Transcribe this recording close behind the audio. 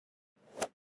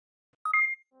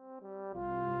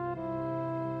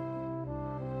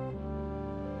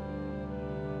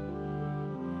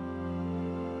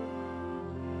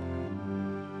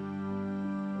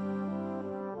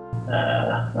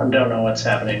I don't know what's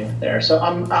happening there. So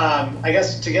I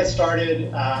guess to get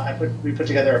started, we put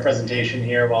together a presentation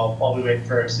here while we wait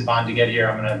for Sivan to get here.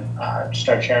 I'm gonna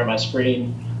start sharing my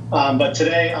screen. But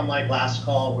today, unlike last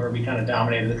call where we kind of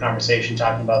dominated the conversation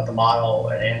talking about the model,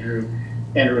 Andrew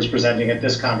was presenting it,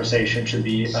 this conversation should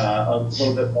be a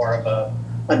little bit more of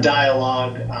a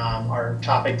dialogue. Our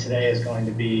topic today is going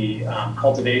to be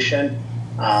cultivation,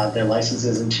 their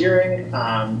licenses and tiering,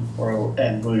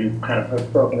 and we've kind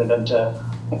of broken it into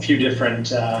a few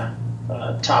different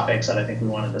topics that I think we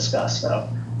want to discuss. So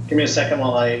give me a second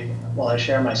while I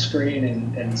share my screen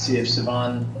and see if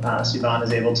Sivan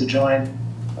is able to join.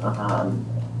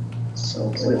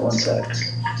 So wait one sec.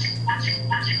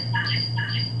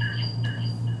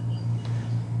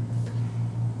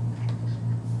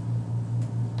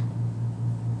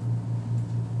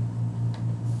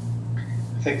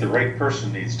 I think the right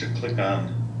person needs to click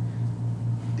on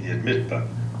the admit button.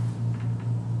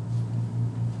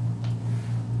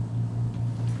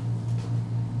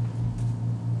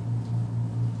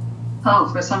 Oh,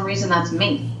 for some reason that's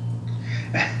me.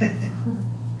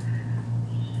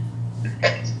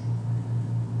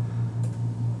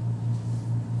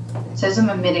 It says I'm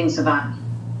admitting Sivan.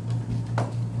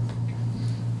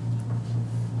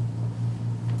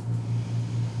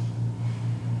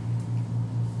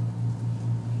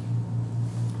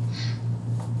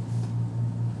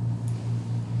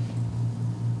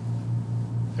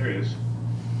 There he is.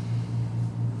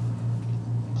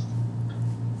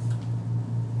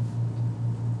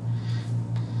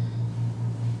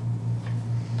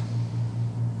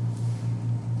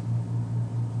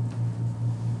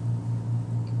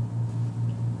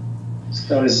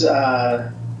 So is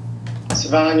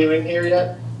Sivan, you in here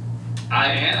yet? I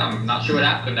am. Not sure what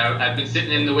happened. I've been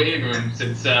sitting in the waiting room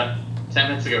since 10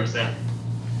 minutes ago or so.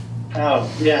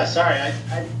 Oh, yeah, sorry.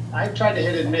 I tried to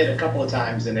hit admit a couple of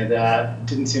times and it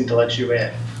didn't seem to let you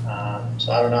in.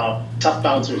 So I don't know. Tough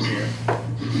bouncers here.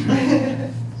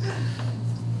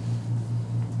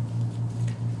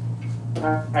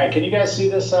 All right, can you guys see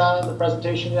this, the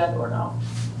presentation yet or no?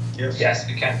 Yes. Yes,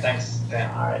 we can. Thanks.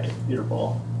 Yeah. All right,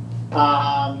 beautiful.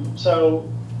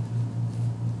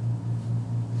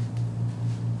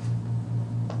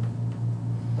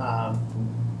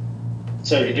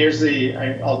 So here's the,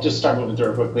 I'll just start moving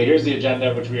through it quickly. Here's the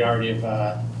agenda, which we already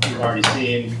have, we've already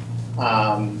seen.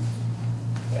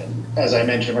 As I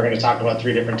mentioned, we're going to talk about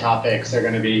 3 different topics. They're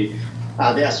going to be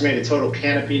the estimated total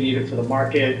canopy needed for the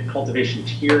market, cultivation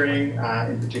tiering,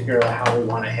 in particular, how we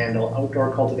want to handle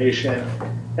outdoor cultivation,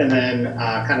 and then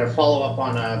kind of follow up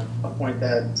on a point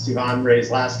that Sivan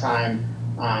raised last time,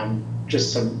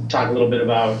 just talk a little bit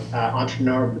about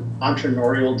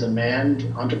entrepreneurial demand,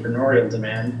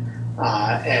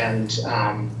 and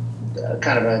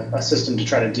kind of a system to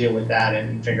try to deal with that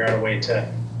and figure out a way to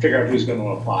figure out who's going to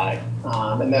apply.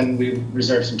 And then we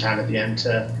reserve some time at the end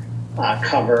to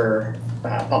cover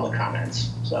public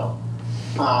comments. So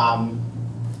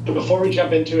before we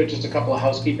jump into it, just a couple of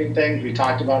housekeeping things. We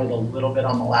talked about it a little bit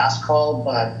on the last call,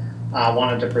 but I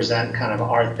wanted to present kind of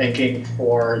our thinking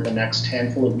for the next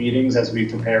handful of meetings as we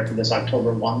prepare for this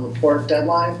October 1 report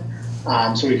deadline.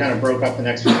 So we kind of broke up the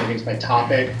next few meetings by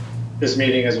topic. This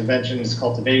meeting, as we mentioned, is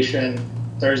cultivation.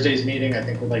 Thursday's meeting, I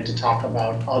think we'd like to talk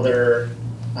about other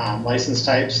license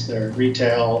types, the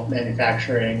retail,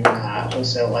 manufacturing,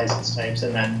 wholesale license types,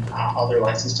 and then other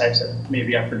license types that may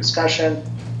be up for discussion.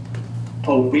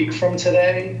 A week from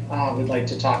today, we'd like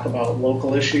to talk about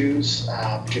local issues,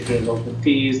 particularly local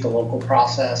fees, the local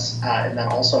process, and then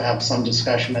also have some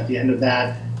discussion at the end of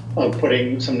that of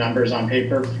putting some numbers on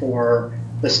paper for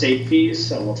the state fees.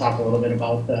 So we'll talk a little bit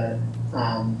about the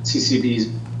CCB's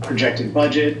projected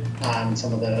budget,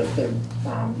 some of the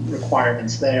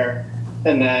requirements there.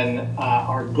 And then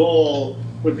our goal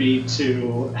would be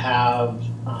to have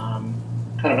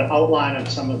kind of an outline of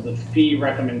some of the fee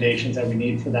recommendations that we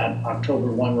need for that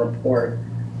October 1 report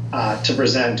to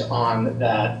present on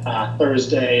that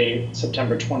Thursday,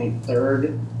 September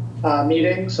 23rd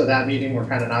meeting. So that meeting, we're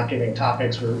kind of not giving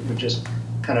topics. We just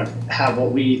kind of have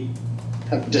what we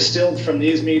have distilled from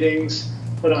these meetings,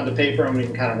 put onto paper, and we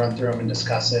can kind of run through them and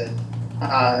discuss it.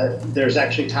 There's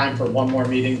actually time for one more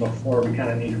meeting before we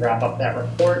kind of need to wrap up that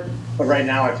report. But right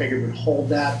now I figured we'd hold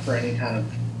that for any kind of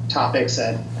topics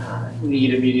that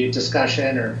need immediate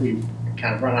discussion, or if we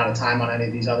kind of run out of time on any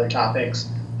of these other topics,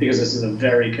 because this is a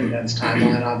very condensed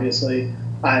timeline, obviously.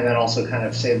 And then also kind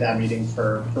of save that meeting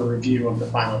for review of the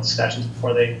final discussions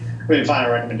before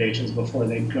final recommendations before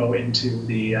they go into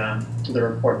the to the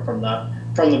report from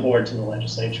the board to the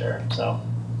legislature. So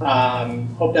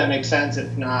hope that makes sense.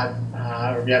 If not,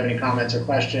 or if you have any comments or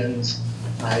questions,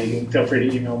 you can feel free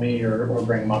to email me or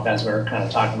bring them up as we're kind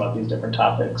of talking about these different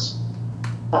topics.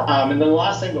 And then the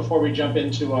last thing before we jump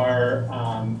into our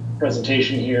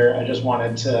presentation here, I just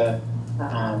wanted to,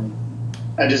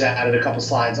 I just added a couple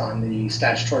slides on the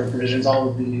statutory provisions. All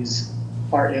of these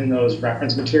are in those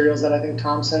reference materials that I think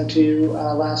Tom sent to you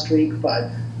last week,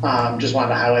 but just wanted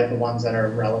to highlight the ones that are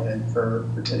relevant for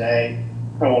today.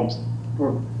 We're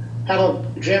have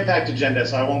a jam-packed agenda,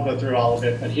 so I won't go through all of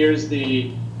it, but here's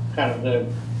the kind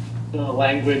of the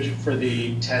language for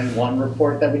the 10.1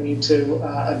 report that we need to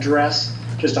address,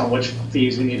 just on which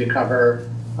fees we need to cover,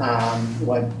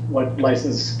 what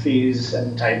license fees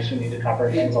and types we need to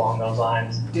cover, things along those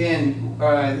lines. Dan,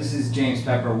 this is James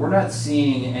Pepper. We're not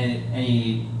seeing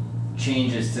any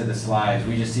changes to the slides.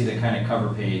 We just see the kind of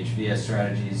cover page via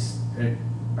strategies.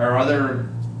 Are other...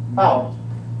 Oh,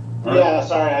 yeah,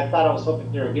 sorry, I thought I was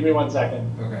flipping through. Give me 1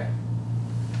 second. Okay.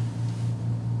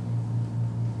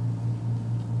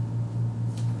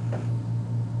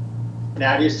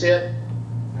 Now do you see it?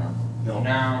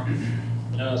 No.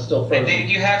 No, it's still I frozen.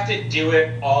 think you have to do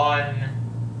it on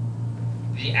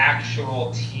the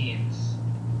actual teams.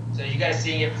 So you guys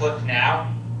seeing it flip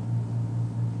now?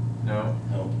 No.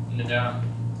 No.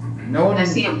 No one I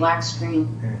see a black screen.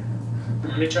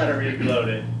 Let me try to reload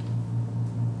it.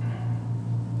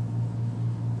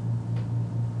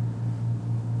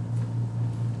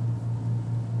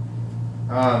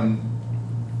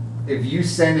 If you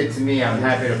send it to me, I'm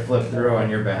happy to flip through on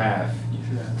your behalf.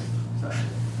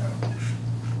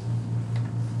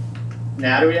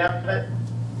 Now do we have it?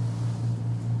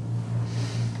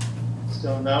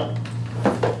 Still no?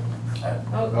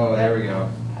 Oh, there we go.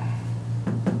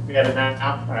 We got it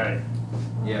now? All right,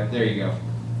 Yeah, there you go.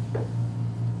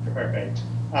 perfect.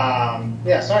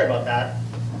 Yeah, sorry about that.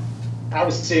 I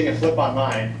was seeing it flip on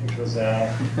mine, which was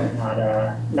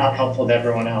not helpful to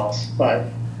everyone else. But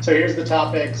so here's the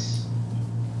topics.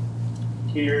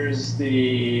 Here's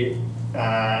the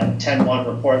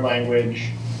 10.1 report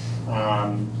language.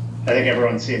 I think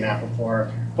everyone's seen that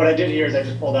before. What I did here is I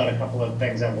just pulled out a couple of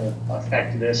things that will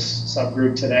affect this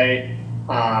subgroup today.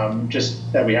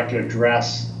 Just that we have to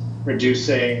address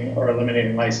reducing or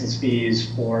eliminating license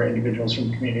fees for individuals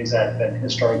from communities that have been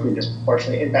historically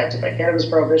disproportionately impacted by cannabis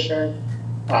prohibition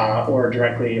or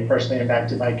directly or personally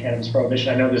impacted by cannabis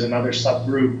prohibition. I know there's another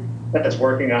subgroup that's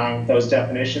working on those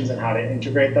definitions and how to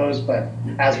integrate those, but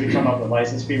as we come up with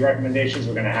license fee recommendations,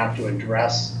 we're going to have to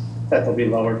address that there'll be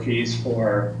lower fees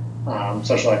for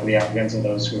social equity applicants and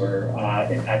those who are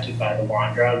impacted by the war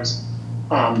on drugs.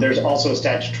 There's also a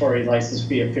statutory license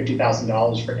fee of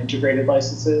 $50,000 for integrated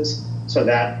licenses. So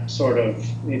that sort of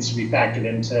needs to be factored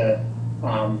into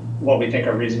what we think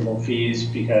are reasonable fees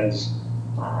because,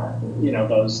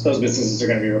 those businesses are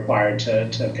going to be required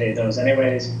to pay those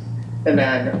anyways. And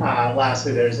then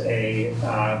lastly, there's a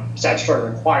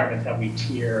statutory requirement that we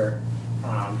tier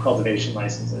cultivation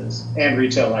licenses and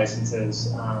retail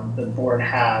licenses. The board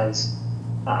has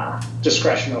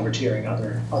discretion over tiering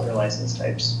other license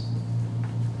types.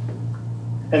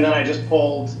 And then I just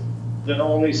pulled the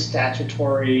only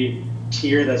statutory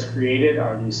tier that's created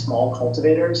are these small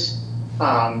cultivators.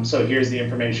 So here's the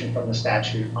information from the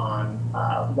statute on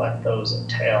what those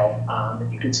entail.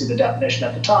 And you can see the definition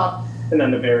at the top and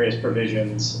then the various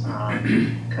provisions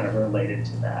kind of related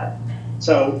to that.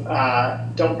 So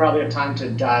don't probably have time to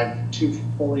dive too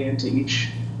fully into each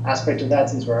aspect of that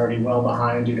since we're already well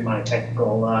behind due to my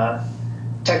technical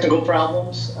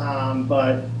problems.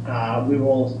 But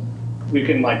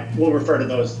we'll refer to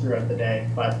those throughout the day.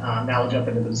 But now we'll jump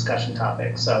into the discussion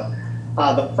topic. So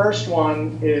the first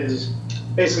one is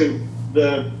basically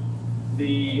the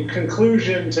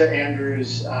conclusion to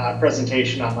Andrew's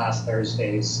presentation on last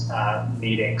Thursday's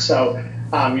meeting. So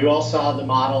you all saw the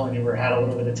model and you had a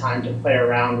little bit of time to play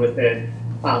around with it.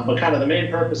 But kind of the main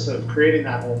purpose of creating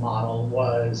that whole model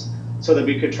was so that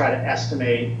we could try to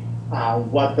estimate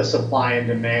what the supply and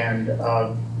demand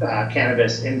of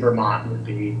cannabis in Vermont would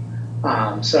be.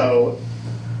 So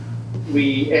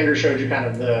Andrew showed you kind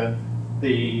of the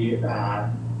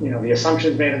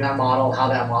assumptions made in that model, how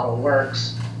that model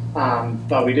works.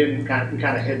 But we didn't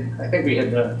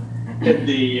hid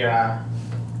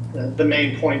the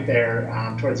main point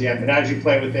there towards the end. But as you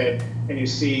play with it and you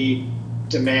see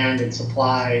demand and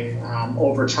supply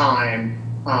over time,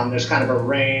 there's kind of a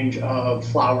range of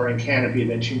flower and canopy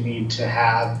that you need to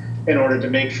have in order to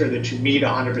make sure that you meet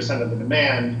 100% of the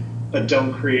demand, but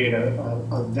don't create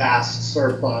a vast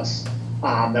surplus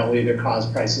that will either cause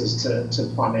prices to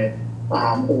plummet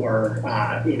or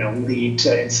lead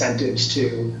to incentives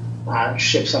to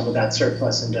ship some of that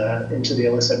surplus into the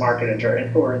illicit market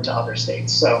or into other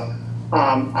states. So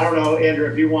I don't know, Andrew,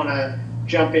 if you want to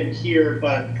jump in here,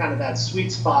 but kind of that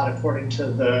sweet spot, according to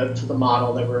the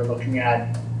model that we're looking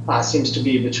at, seems to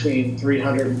be between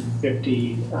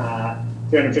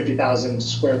 350,000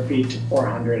 square feet to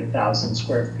 400,000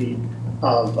 square feet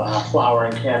of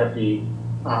flowering canopy.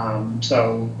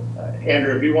 So,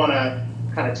 Andrew, if you want to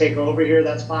kind of take over here,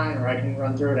 that's fine, or I can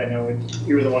run through it. I know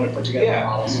you were the one who put together the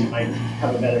model, so you might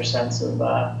have a better sense of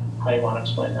how you want to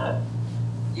explain that.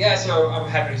 Yeah, so I'm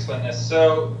happy to explain this.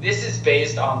 So this is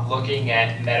based on looking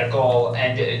at medical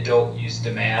and adult use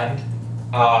demand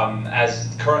as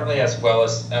currently, as well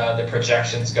as the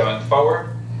projections going forward.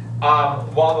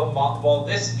 While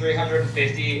this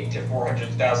 350 to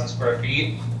 400,000 square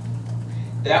feet,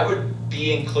 that would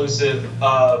be inclusive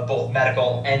of both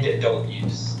medical and adult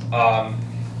use.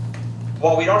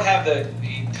 While we don't have the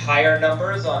entire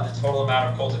numbers on the total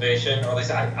amount of cultivation, or at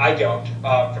least I don't,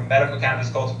 from medical cannabis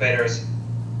cultivators,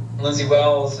 Lindsay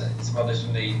Wells and some others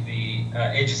from the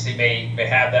agency may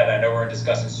have that. I know we're in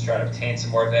discussions to try to obtain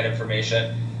some more of that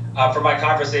information. From my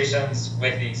conversations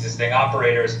with the existing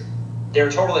operators, their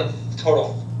total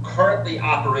currently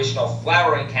operational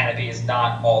flowering canopy is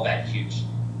not all that huge.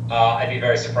 I'd be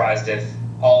very surprised if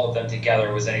all of them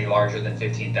together was any larger than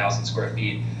 15,000 square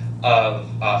feet of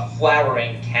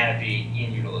flowering canopy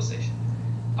in utilization.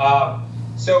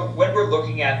 So when we're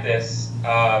looking at this,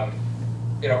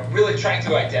 really trying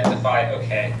to identify,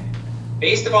 okay,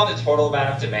 based upon the total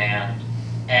amount of demand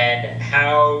and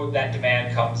how that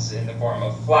demand comes in the form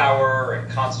of flower and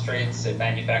concentrates and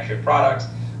manufactured products,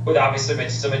 with obviously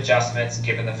some adjustments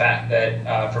given the fact that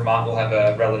Vermont will have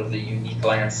a relatively unique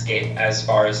landscape as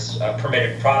far as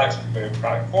permitted products, permitted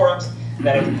product forms,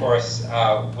 that of course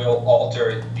will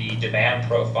alter the demand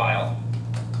profile.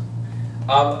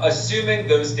 Assuming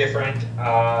those different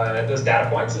those data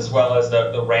points, as well as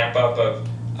the ramp up of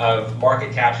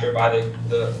market capture by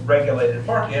the regulated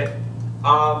market,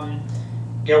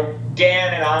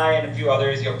 Dan and I and a few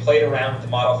others, played around with the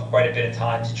model for quite a bit of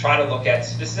time to try to look at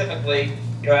specifically,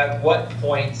 at what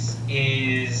points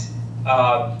is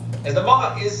the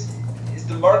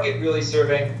market really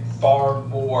serving far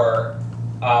more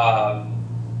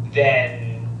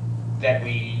than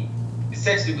we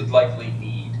essentially would likely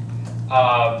need.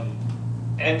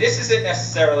 And this isn't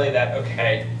necessarily that,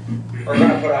 okay, we're going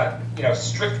to put a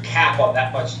strict cap on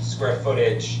that much square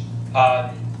footage.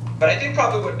 But I think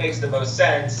probably what makes the most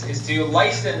sense is to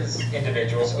license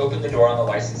individuals, open the door on the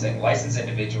licensing, license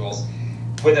individuals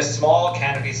with a small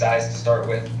canopy size to start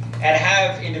with, and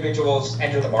have individuals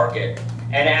enter the market.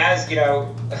 And as,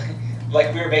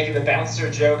 like we were making the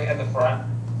bouncer joke at the front,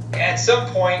 at some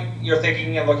point you're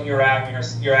thinking and looking around,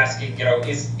 you're asking,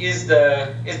 is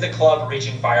the club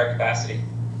reaching fire capacity?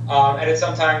 And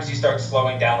sometimes you start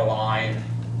slowing down the line,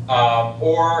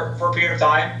 or for a period of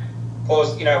time,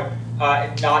 close,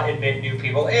 not admit new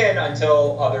people in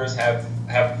until others have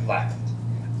left.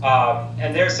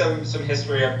 And there's some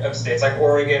history of states like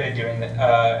Oregon and doing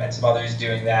that, and some others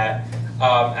doing that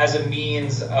as a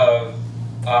means of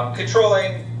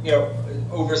controlling,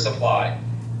 oversupply.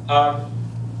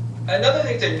 Another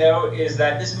thing to note is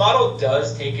that this model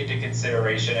does take into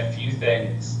consideration a few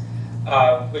things,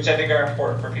 which I think are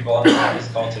important for people on this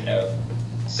call to note.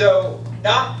 So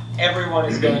not everyone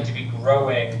is going to be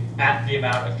growing at the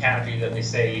amount of canopy that they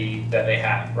say that they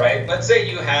have, right? Let's say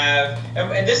you have,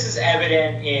 and this is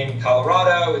evident in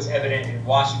Colorado, it's evident in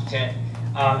Washington,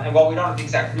 and while we don't have the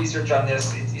exact research on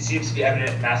this, it seems to be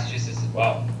evident in Massachusetts as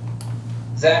well.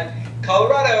 Is that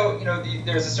Colorado,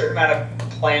 there's a certain amount of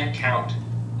plant count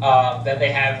that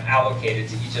they have allocated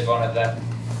to each of one of them,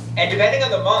 and depending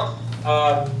on the month,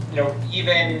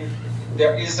 even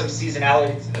there is some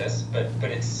seasonality to this, but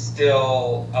it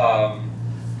still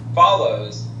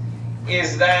follows,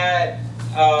 is that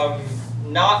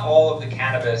not all of the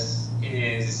cannabis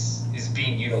is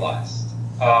being utilized.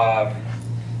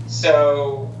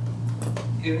 So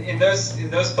in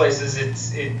those places,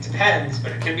 it depends,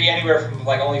 but it could be anywhere from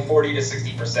like only 40 to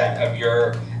 60% of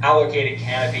your allocated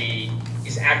canopy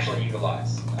is actually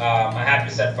utilized. I'm happy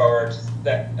to set forward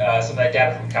that some of that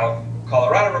data from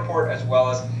Colorado report, as well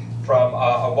as from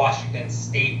a Washington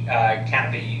state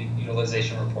canopy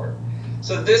utilization report.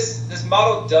 So this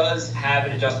model does have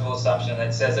an adjustable assumption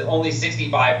that says that only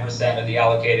 65% of the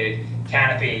allocated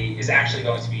canopy is actually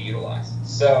going to be utilized.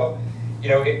 So,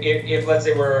 if let's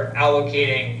say we're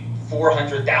allocating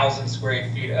 400,000 square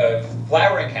feet of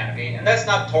flowering canopy, and that's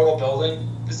not total building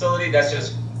facility, that's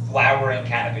just flowering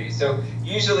canopy. So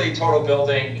usually total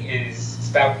building is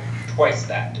about twice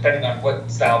that, depending on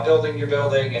what style building you're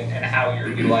building and how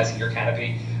you're utilizing your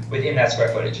canopy within that square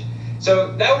footage.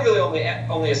 So that would really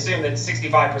only assume that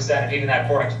 65% of even that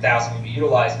 400,000 would be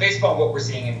utilized, based upon what we're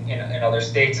seeing in other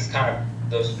states is kind of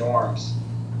those norms.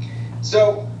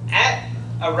 So at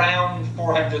around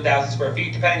 400,000 square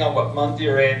feet, depending on what month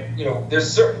you're in,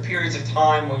 there's certain periods of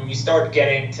time when you start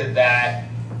getting to that,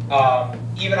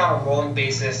 even on a rolling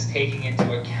basis, taking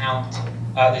into account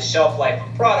the shelf life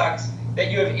of products, that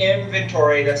you have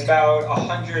inventory that's about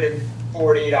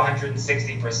 140 to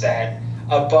 160%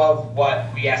 above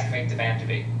what we estimate demand to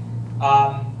be.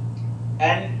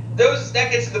 And that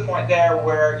gets to the point there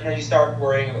where you start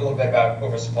worrying a little bit about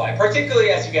oversupply, particularly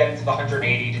as you get into the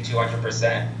 180 to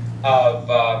 200% of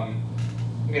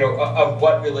of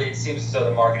what really it seems as though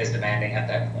the market is demanding at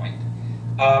that point.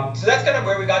 So that's kind of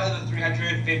where we got to the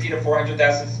 350 to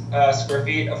 400,000 square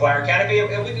feet of flower canopy,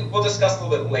 and we'll discuss a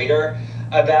little bit later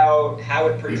about how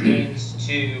it pertains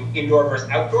to indoor versus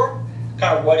outdoor,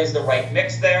 kind of what is the right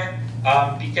mix there,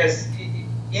 because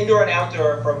indoor and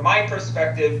outdoor, from my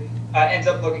perspective, ends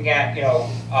up looking at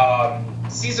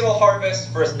seasonal harvest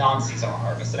versus non-seasonal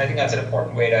harvest, and I think that's an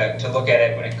important way to look at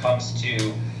it when it comes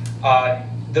to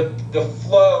the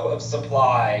flow of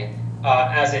supply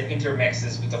as it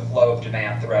intermixes with the flow of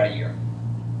demand throughout a year.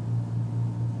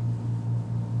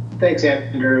 Thanks,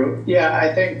 Andrew. Yeah,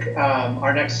 I think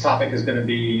our next topic is going to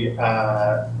be,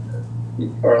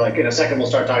 or like in a second, we'll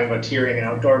start talking about tiering and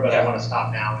outdoor, but I want to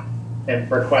stop now and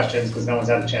for questions, because no one's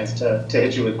had a chance to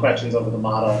hit you with questions over the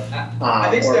model or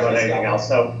about anything else.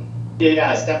 So,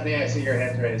 yeah, Stephanie, I see your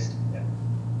hand raised.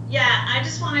 Yeah, I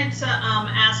just wanted to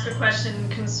ask a question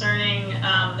concerning,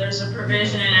 there's a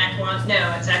provision in Act 1,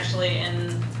 no, it's actually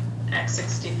in Act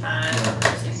 65, or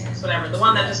 66, whatever, the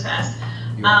one that just passed.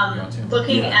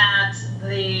 Looking at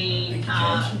the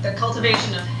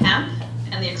cultivation of hemp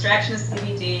and the extraction of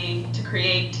CBD to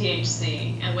create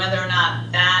THC, and whether or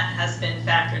not that has been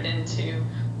factored into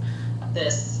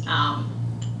this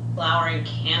flowering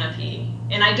canopy.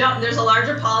 And there's a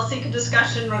larger policy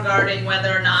discussion regarding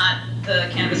whether or not the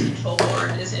Cannabis Control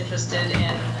Board is interested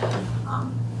in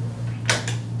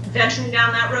venturing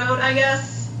down that road, I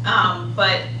guess.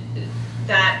 But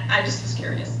that, I just was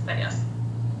curious, I guess.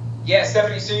 Yeah,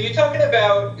 Stephanie, so you're talking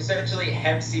about essentially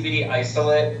hemp CBD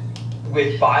isolate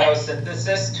with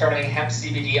biosynthesis, turning hemp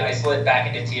CBD isolate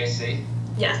back into THC?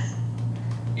 Yes.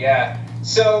 Yeah.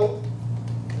 So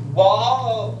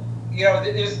while,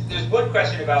 there's one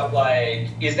question about like,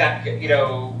 is that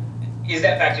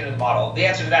factored into the model? The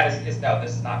answer to that is no,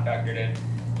 this is not factored in.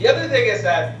 The other thing is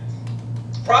that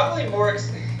it's probably more,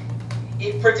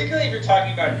 particularly if you're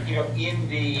talking about, in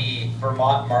the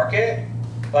Vermont market,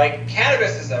 like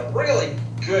cannabis is a really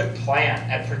good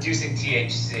plant at producing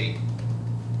THC.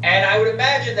 And I would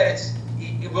imagine that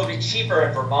it will be cheaper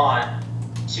in Vermont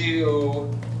to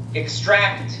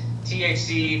extract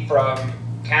THC from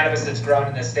cannabis that's grown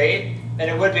in the state than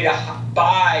it would be to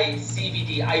buy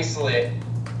CBD isolate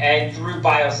and through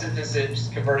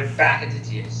biosynthesis convert it back into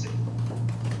THC.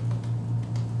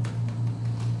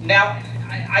 Now,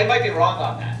 I might be wrong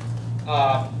on that,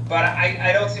 but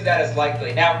I don't see that as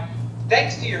likely. Now,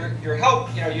 thanks to your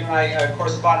help, you and I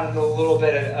corresponded a little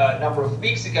bit a number of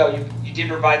weeks ago. You did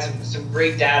provide some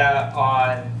great data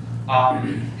on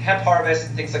hemp harvest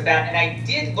and things like that. And I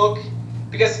did look,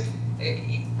 because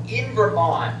in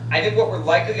Vermont, I think what we're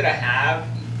likely going to have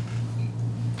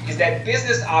is that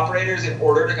business operators, in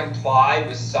order to comply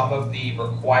with some of the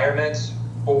requirements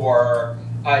for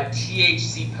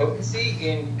THC potency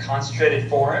in concentrated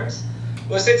forms,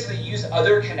 will essentially use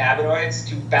other cannabinoids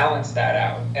to balance that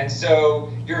out. And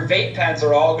so your vape pens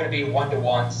are all going to be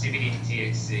 1-to-1 CBD to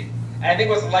THC. And I think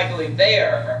what's likely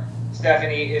there,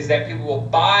 Stephanie, is that people will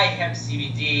buy hemp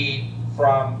CBD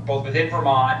from both within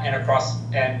Vermont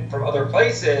and from other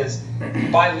places,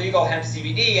 buy legal hemp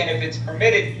CBD, and if it's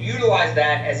permitted, utilize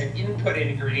that as an input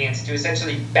ingredient to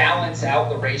essentially balance out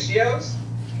the ratios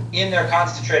in their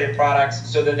concentrated products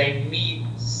so that they meet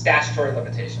statutory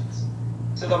limitations.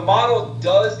 So the model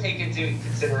does take into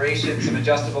consideration some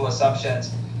adjustable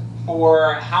assumptions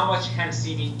for how much hemp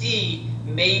CBD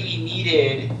may be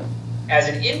needed as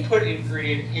an input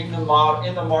ingredient in the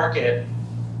market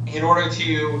in order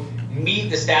to meet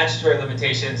the statutory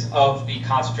limitations of the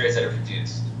concentrates that are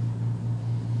produced.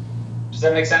 Does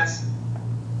that make sense?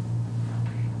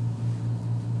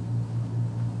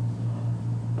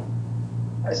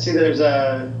 I see there's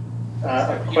a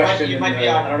question. You might be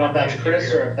on. I don't know if that's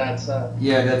Chris or if that's.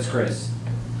 Yeah, that's Chris.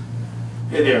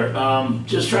 Hey there.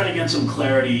 Just trying to get some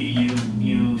clarity.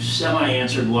 You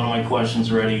semi-answered one of my questions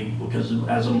already, because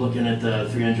as I'm looking at the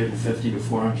 350 to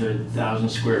 400,000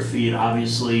 square feet,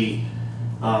 obviously,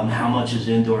 how much is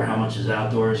indoor, how much is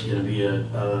outdoor is going to be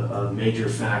a major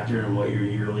factor in what your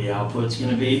yearly output's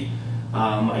going to be.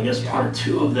 I guess part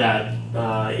two of that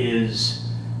is,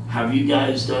 have you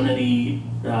guys done any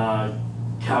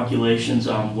calculations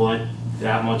on what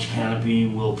that much canopy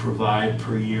will provide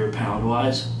per year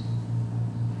pound-wise?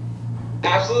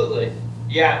 Absolutely.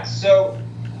 Yeah. So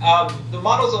the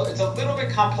model's it's a little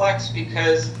bit complex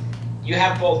because you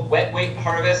have both wet weight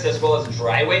harvest as well as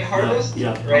dry weight harvest.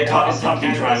 Yeah. Right. I'm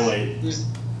talking dry weight.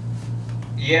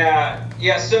 Yeah.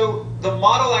 Yeah. So the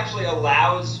model actually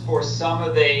allows for some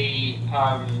of the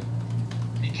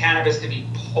cannabis to be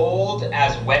pulled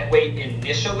as wet weight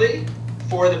initially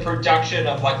for the production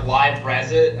of like live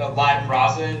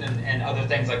rosin and other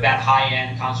things like that,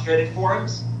 high-end concentrated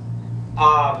forms.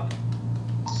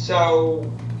 So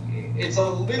it's a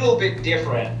little bit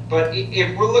different, but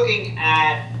if we're looking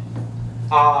at,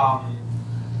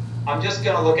 I'm just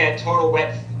going to look at total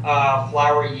wet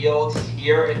flower yields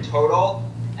here in total,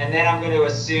 and then I'm going to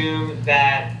assume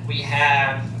that we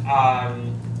have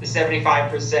the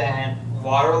 75%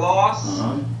 water loss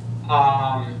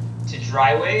to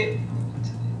dry weight.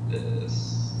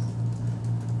 This.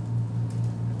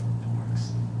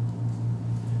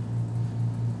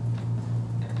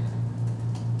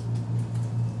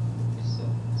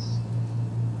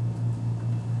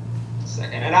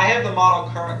 Second, and I have the model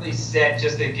currently set,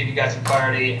 just to give you guys some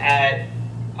clarity, at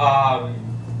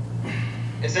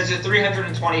essentially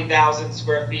 320,000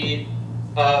 square feet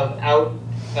of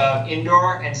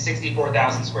indoor and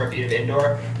 64,000 square feet of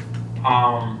indoor.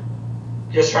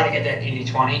 Just trying to get that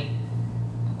 80-20.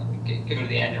 Let me go to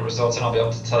the annual results, and I'll be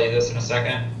able to tell you this in a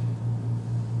second.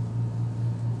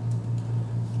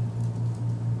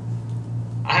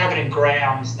 I have it in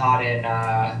grams, not in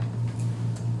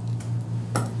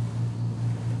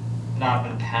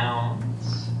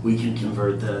pounds. We can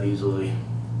convert that easily.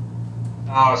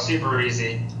 Oh, super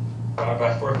easy.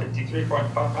 By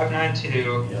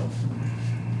 453.5592. Yep.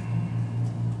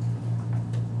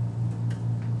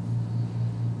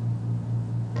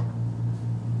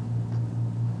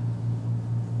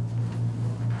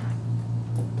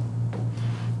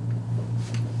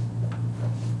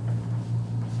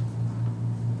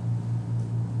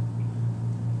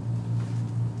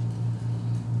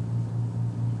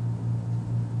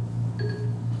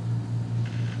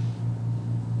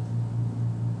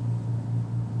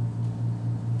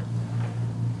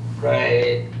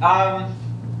 Right.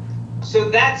 So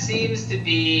that seems to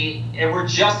be, and we're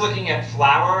just looking at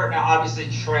flower. Now, obviously,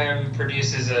 trim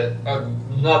produces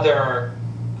another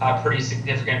pretty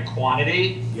significant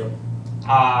quantity. Yep. And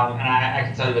I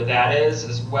can tell you what that is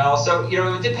as well. So, it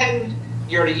would depend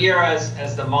year to year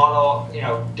as the model,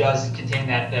 does contain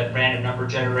that random number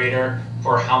generator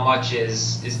for how much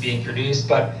is being produced.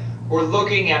 But we're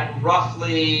looking at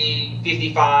roughly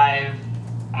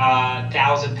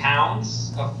 55,000 pounds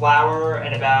of flour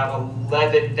and about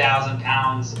 11,000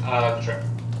 pounds of trim.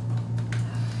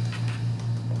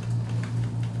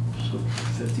 So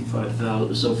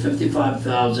 55,000. So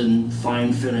 55,000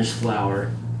 fine finished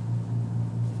flour.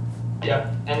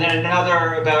 Yep. And then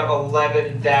another about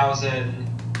 11,000.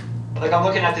 Like I'm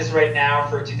looking at this right now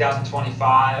for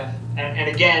 2025, and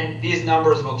again, these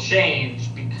numbers will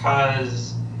change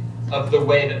because of the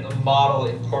way that the model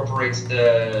incorporates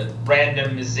the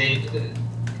randomization,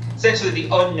 essentially the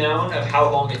unknown of how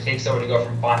long it takes someone to go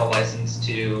from final license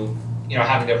to,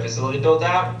 having their facility built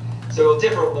out. So it'll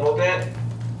differ a little bit,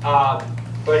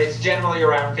 but it's generally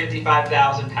around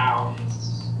 55,000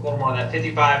 pounds, a little more than that,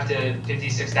 55 to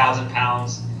 56,000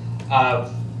 pounds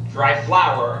of dry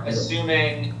flour,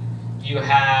 assuming you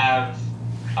have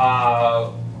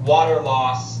water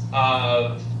loss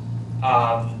of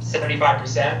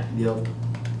 75%. Yep.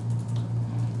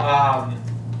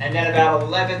 And then about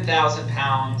 11,000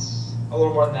 pounds, a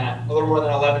little more than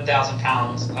 11,000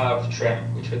 pounds of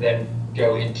trim, which would then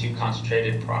go into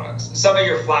concentrated products. Some of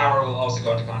your flour will also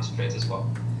go into concentrates as well,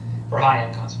 for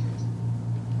high-end concentrates.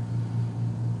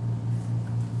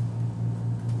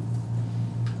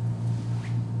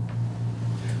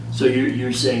 So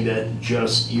you're saying that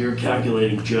you're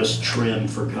calculating just trim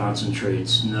for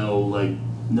concentrates, no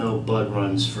bud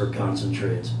runs for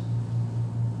concentrates.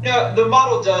 No, the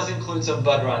model does include some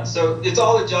bud runs, so it's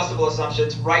all adjustable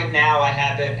assumptions. Right now, I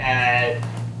have it at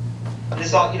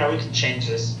this. We can change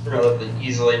this relatively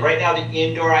easily. Right now, the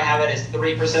indoor I have it as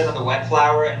 3% of the wet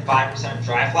flour and 5% of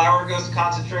dry flour goes to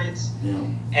concentrates,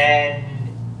 and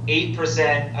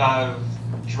 8% of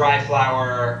dry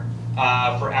flour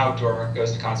for outdoor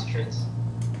goes to concentrates,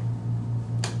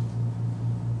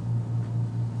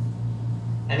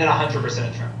 and then 100%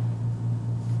 of trim.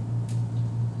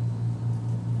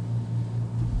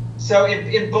 So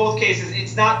in both cases,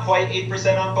 it's not quite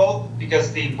 8% on both,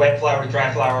 because the wet flour to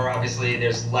dry flour, obviously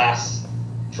there's less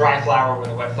dry flour when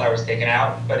the wet flour is taken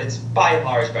out, but it's by and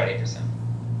large about 8%.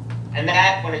 And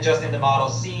that, when adjusting the model,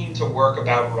 seemed to work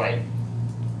about right.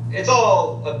 It's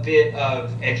all a bit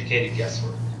of educated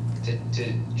guesswork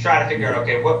to try to figure out,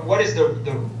 okay, what is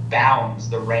the bounds,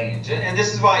 the range? And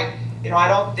this is why, I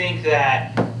don't think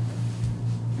that,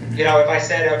 if I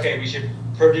said, okay, we should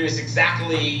produce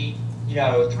exactly,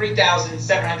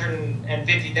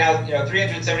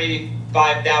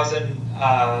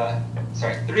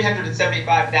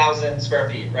 375,000 square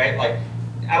feet, right? Like,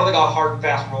 I don't think a hard and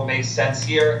fast rule makes sense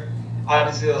here.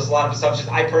 Obviously, there's a lot of assumptions.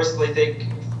 I personally think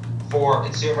for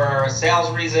consumer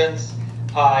sales reasons,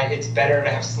 it's better to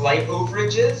have slight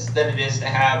overages than it is to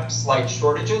have slight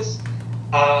shortages.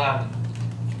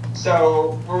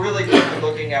 So we're really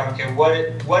looking at, okay,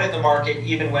 what in the market,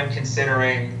 even when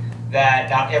considering that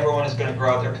not everyone is going to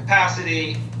grow at their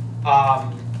capacity,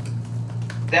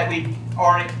 that we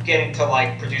aren't getting to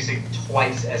like producing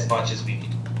twice as much as we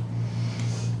need.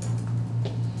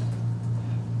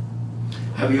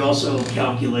 Have you also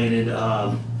calculated,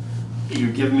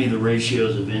 you're giving me the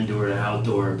ratios of indoor to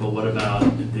outdoor, but what about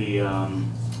the,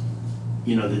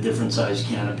 the different size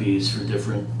canopies for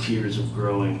different tiers of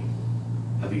growing?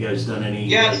 Have you guys done any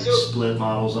split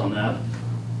models on that?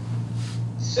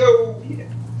 So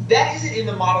that isn't in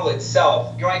the model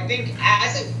itself. I think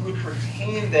as it would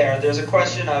pertain there's a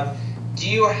question of, do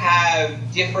you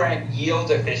have different yield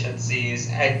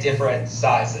efficiencies at different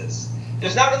sizes?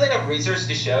 There's not really enough research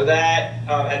to show that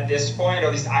at this point, or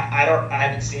at least I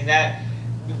haven't seen that.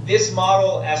 This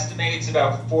model estimates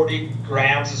about 40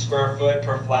 grams a square foot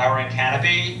per flowering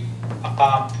canopy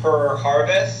per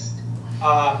harvest,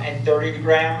 and 30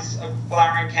 grams of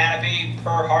flowering canopy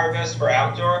per harvest for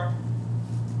outdoor,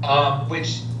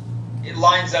 which it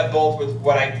lines up both with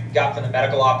what I got from the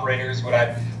medical operators, what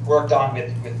I've worked on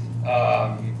with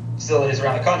facilities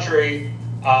around the country,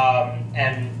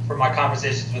 and from my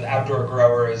conversations with outdoor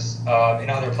growers in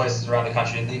other places around the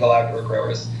country, legal outdoor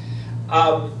growers.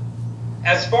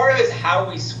 As far as how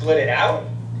we split it out,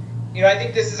 I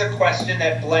think this is a question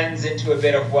that blends into a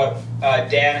bit of what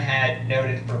Dan had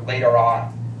noted for later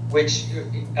on, which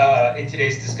in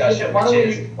today's discussion,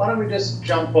 why don't we just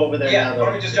jump over there? Yeah, now, why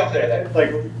don't we just jump there then?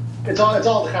 Like, it's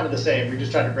all kind of the same. We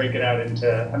just try to break it out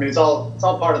into. I mean, it's all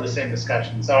part of the same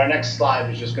discussion. So our next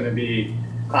slide is just going to be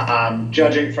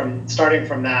starting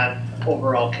from that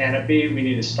overall canopy. We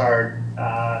need to start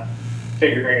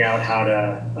figuring out how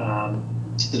to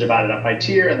divide it up by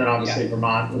tier, and then obviously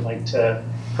Vermont would like to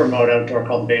promote outdoor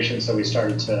cultivation, so we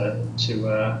started to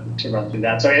run through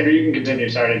that. So Andrew, you can continue.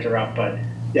 Sorry to interrupt, but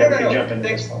yeah, we can jump into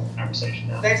this conversation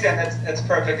now. Thanks, Dan. That's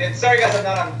perfect. And sorry, guys, I'm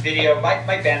not on video. My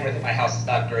bandwidth at my house is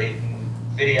not great. And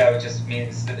video just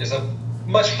means that there's a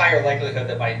much higher likelihood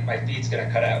that my feed's going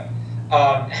to cut out.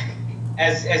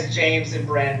 As James and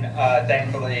Bryn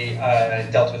thankfully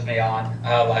dealt with me on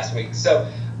last week. So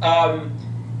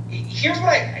here's what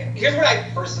I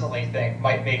personally think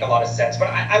might make a lot of sense, but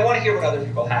I want to hear what other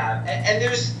people have. And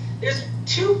there's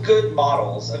two good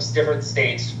models of different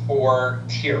states for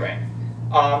tiering.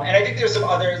 And I think there's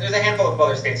a handful of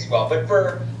other states as well. But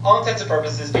for all intents and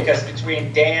purposes, because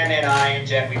between Dan and I and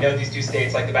Jen, we know these two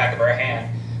states like the back of our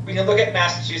hand, we can look at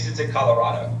Massachusetts and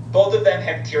Colorado. Both of them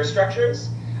have tier structures.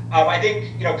 I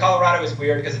think Colorado is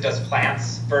weird because it does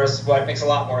plants versus what makes a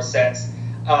lot more sense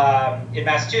in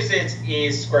Massachusetts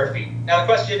is square feet. Now the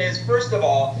question is, first of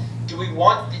all, do we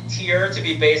want the tier to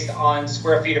be based on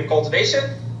square feet of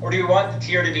cultivation, or do we want the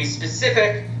tier to be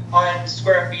specific on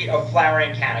square feet of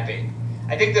flowering canopy?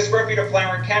 I think the square feet of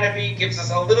flowering canopy gives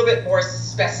us a little bit more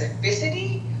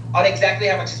specificity on exactly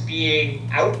how much is being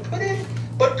outputted,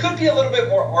 but could be a little bit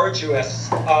more arduous,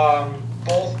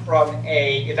 both from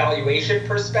a evaluation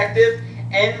perspective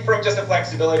and from just the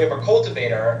flexibility of a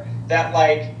cultivator that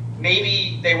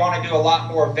maybe they want to do a lot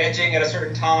more vegging at a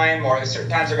certain time, or at certain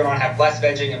times they're going to want to have less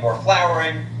vegging and more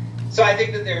flowering. So I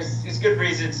think that there's good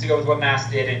reasons to go with what Mass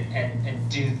did and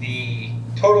do the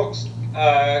total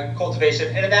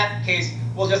cultivation. And in that case,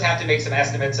 we'll just have to make some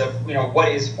estimates of what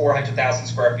is 400,000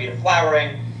 square feet of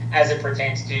flowering as it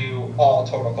pertains to all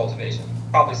total cultivation,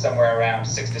 probably somewhere around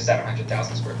 600,000 to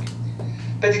 700,000 square feet.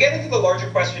 But to get into the larger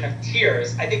question of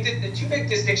tiers, I think that the two big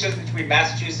distinctions between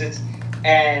Massachusetts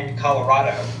and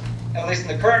Colorado, at least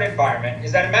in the current environment,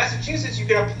 is that in Massachusetts you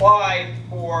can apply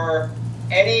for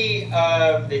any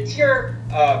of the tier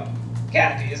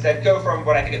canopies that go from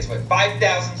what I think it's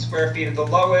 5,000 square feet at the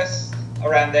lowest,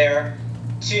 around there,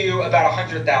 to about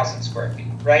 100,000 square feet,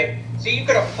 right? So you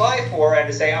could apply for and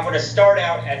to say, I'm going to start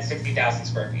out at 60,000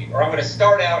 square feet, or I'm going to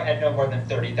start out at no more than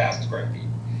 30,000 square feet.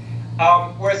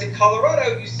 Whereas in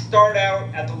Colorado, you start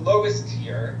out at the lowest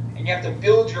tier, and you have to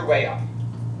build your way up.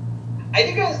 I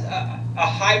think a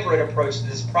hybrid approach to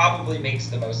this probably makes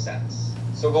the most sense.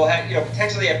 So we'll have,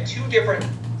 potentially have two different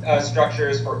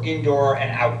structures for indoor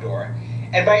and outdoor.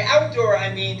 And by outdoor,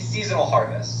 I mean seasonal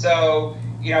harvest. So,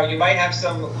 you might have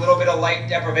some little bit of light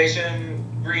deprivation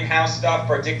greenhouse stuff,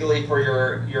 particularly for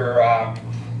your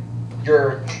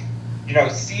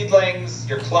seedlings,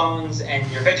 your clones, and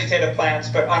your vegetative plants.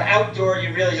 But on outdoor,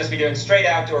 you'd really just be doing straight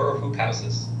outdoor or hoop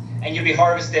houses. And you'd be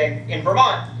harvesting in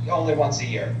Vermont only once a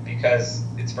year because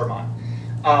it's Vermont.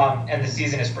 And the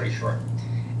season is pretty short.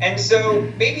 And so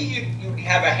maybe you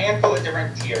have a handful of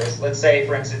different tiers. Let's say,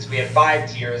 for instance, we have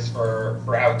 5 tiers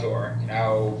for outdoor.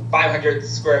 500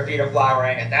 square feet of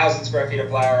flowering, 1,000 square feet of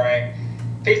flowering,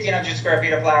 1,500 square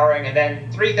feet of flowering, and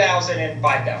then 3,000 and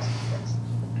 5,000.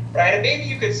 Right? And maybe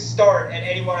you could start at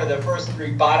any one of the first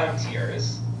 3 bottom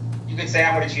tiers. You could say,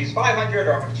 I'm going to choose 500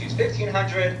 or I'm going to choose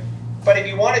 1,500. But if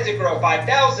you wanted to grow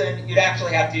 5,000, you'd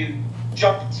actually have to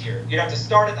jump a tier. You'd have to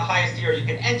start at the highest tier you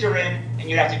can enter in, and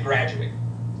you'd have to graduate.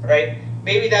 Right?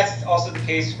 Maybe that's also the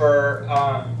case for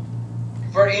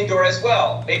indoor as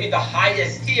well. Maybe the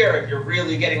highest tier, if you're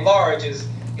really getting large, is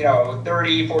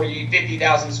 30, 40,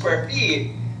 50,000 square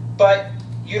feet. But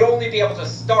you'd only be able to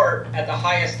start at the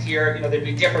highest tier. There'd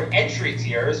be different entry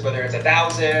tiers, whether it's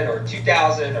 1,000 or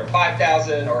 2,000 or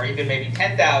 5,000 or even maybe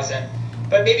 10,000.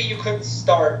 But maybe you couldn't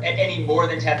start at any more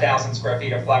than 10,000 square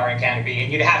feet of flowering canopy,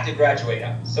 and you'd have to graduate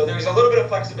up. So there's a little bit of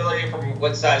flexibility from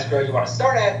what size grow you want to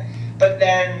start at, but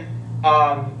then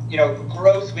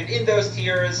growth within those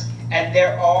tiers, and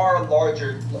there are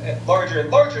larger and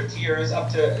larger tiers up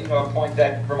to a point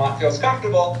that Vermont feels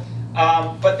comfortable.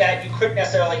 But that you couldn't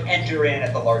necessarily enter in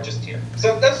at the largest tier.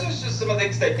 So those are just some of the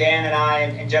things that Dan and I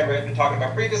and Jen have been talking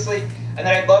about previously, and then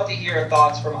I'd love to hear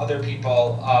thoughts from other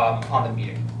people on the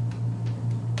meeting.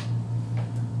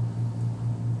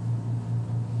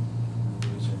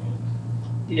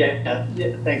 Yeah,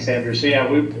 thanks, Andrew. So yeah,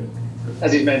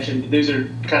 as you mentioned, these are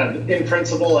kind of in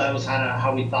principle. That was kind of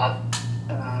how we thought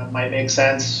might make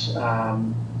sense.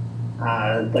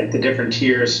 Like the different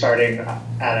tiers starting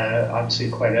at obviously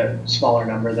quite a smaller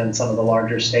number than some of the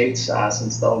larger states,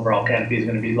 since the overall canopy is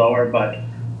going to be lower. But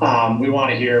we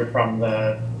want to hear from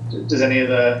does any of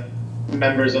the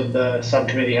members of the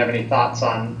subcommittee have any thoughts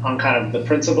on kind of the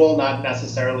principle, not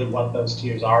necessarily what those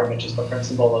tiers are, but just the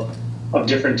principle of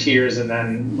different tiers and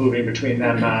then moving between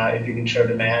them if you can show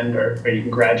demand or you can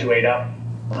graduate up,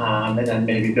 and then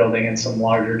maybe building in some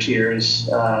larger tiers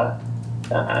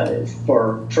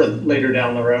for later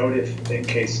down the road, if in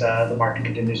case the market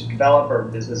continues to develop or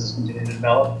businesses continue to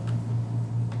develop.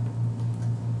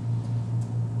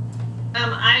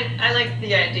 I like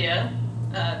the idea.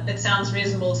 It sounds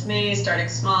reasonable to me. Starting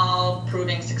small,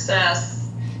 proving success,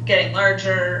 getting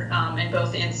larger in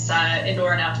both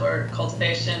indoor and outdoor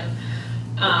cultivation.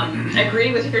 I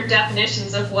agree with your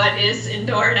definitions of what is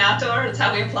indoor and outdoor. It's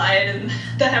how we apply it in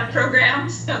the hemp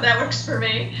programs. So that works for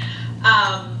me.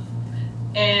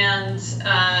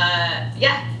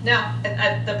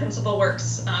 The principle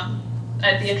works.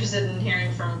 I'd be interested in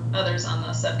hearing from others on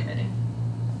the subcommittee.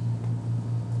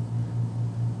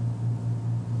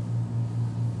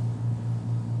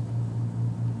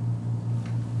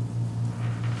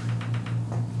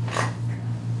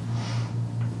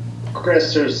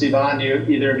 Chris or Sivan,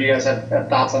 either of you guys have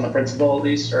thoughts on the principle at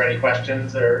least, or any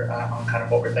questions or on kind of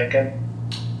what we're thinking?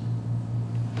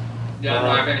 Yeah, I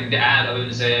don't have anything to add other than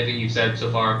to say everything you've said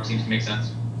so far seems to make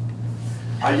sense.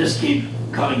 I just keep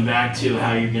coming back to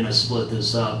how you're going to split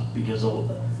this up, because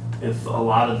if a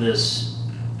lot of this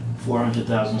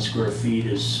 400,000 square feet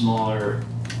is smaller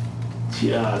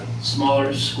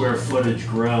square footage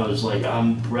grows, like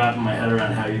I'm wrapping my head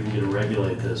around how you're going to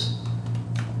regulate this.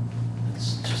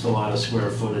 It's just a lot of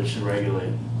square footage to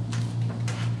regulate.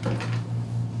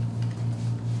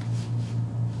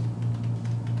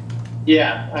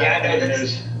 Yeah, I mean,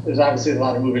 there's obviously a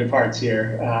lot of moving parts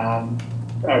here.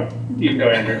 You can go,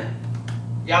 Andrew.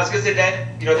 Yeah, I was gonna say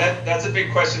that's a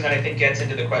big question that I think gets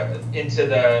into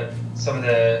some of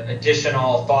the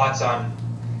additional thoughts on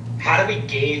how do we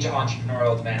gauge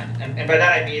entrepreneurial demand, and by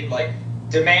that I mean like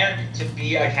demand to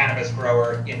be a cannabis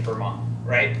grower in Vermont,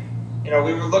 right? We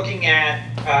were looking at,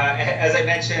 as I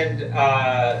mentioned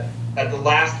at the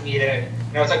last meeting,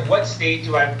 it's like what state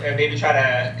do I maybe try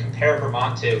to compare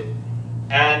Vermont to?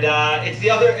 And it's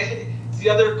the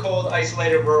other cold,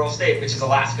 isolated rural state, which is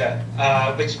Alaska,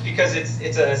 because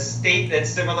it's a state that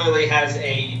similarly has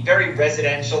a very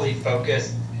residentially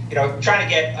focused, trying to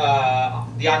get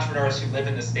the entrepreneurs who live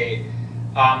in the state.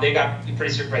 They've got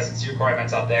pretty strict residency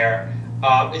requirements out there.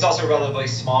 It's also a relatively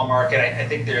small market. I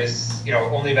think there's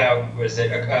only about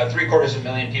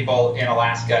 750,000 people in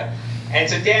Alaska. And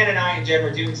so Dan and I and Jen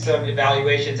were doing some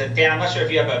evaluations. And Dan, I'm not sure if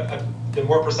you have a the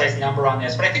more precise number on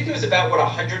this, but I think there was about,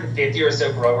 150 or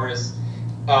so growers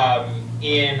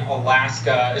in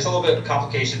Alaska. There's a little bit of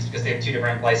complications because they have 2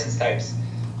 different license types.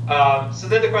 So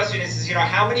then the question is,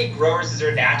 how many growers is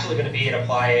there naturally going to be in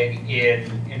applying in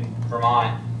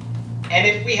Vermont? And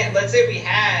if we had, let's say we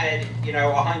had,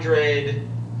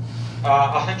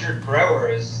 100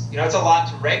 growers, it's a lot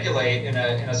to regulate in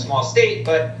a small state,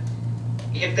 but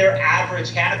if their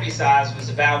average canopy size was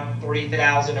about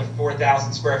 3,000 to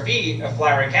 4,000 square feet of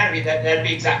flowering canopy, that'd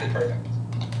be exactly perfect.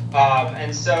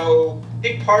 And so I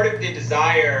think part of the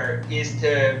desire is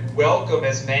to welcome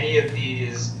as many of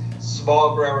these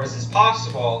small growers as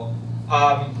possible,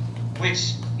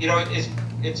 which,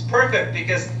 it's perfect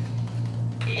because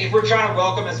if we're trying to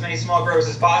welcome as many small growers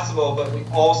as possible, but we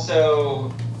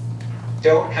also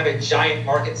don't have a giant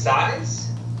market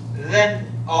size, then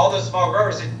all those small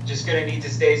growers are just going to need to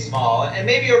stay small. And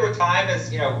maybe over time,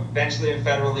 as eventually when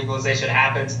federal legalization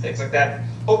happens, things like that,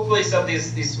 hopefully some of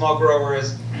these small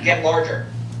growers get larger,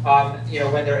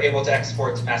 when they're able to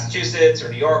export to Massachusetts or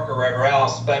New York or wherever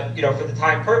else. But, for the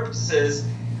time purposes,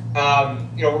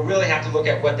 we really have to look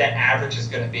at what that average is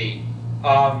going to be.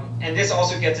 And this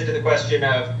also gets into the question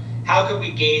of how can we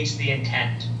gauge the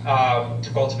intent to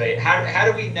cultivate? How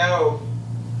do we know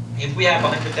if we have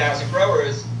 100,000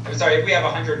 growers, if we have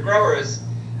 100 growers,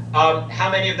 how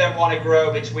many of them want to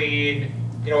grow between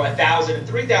 1,000 and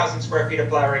 3,000 square feet of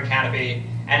flowering canopy,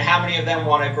 and how many of them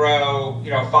want to grow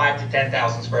 5,000 to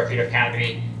 10,000 square feet of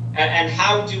canopy, and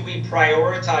how do we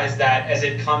prioritize that as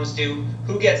it comes to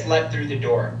who gets let through the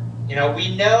door?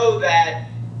 We know that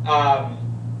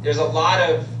there's a lot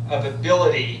of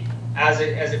ability as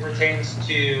it pertains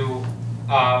to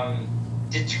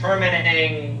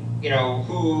determining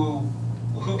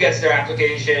who gets their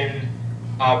application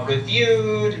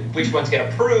reviewed, which ones get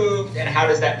approved, and how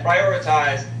does that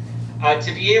prioritize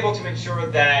to be able to ensure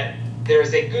that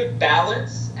there's a good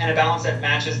balance and a balance that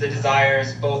matches the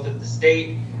desires both of the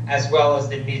state as well as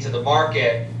the needs of the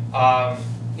market,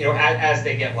 as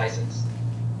they get licensed.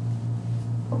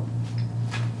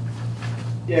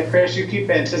 Yeah, Chris, you keep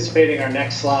anticipating our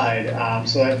next slide.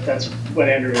 So that's what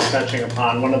Andrew was touching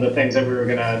upon. One of the things that we were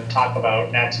going to talk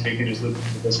about next, if you can just loop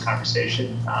into this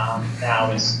conversation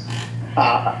now, is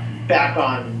back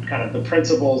on kind of the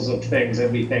principles of things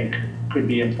that we think could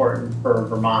be important for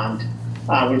Vermont,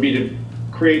 would be to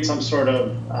create some sort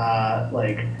of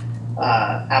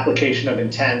application of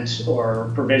intent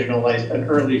or provisional an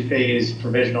early phase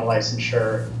provisional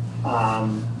licensure,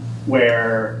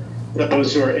 where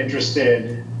those who are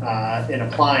interested in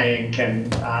applying can,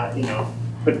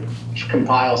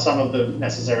 compile some of the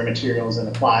necessary materials and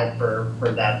apply for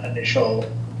that initial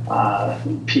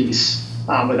piece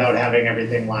without having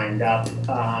everything lined up,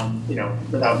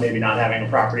 without maybe not having a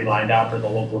property lined up or the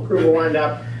local approval lined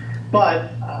up.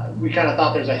 But we kind of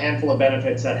thought there's a handful of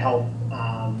benefits that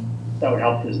would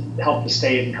help the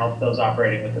state and help those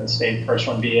operating within the state. First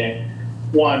one being,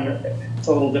 it's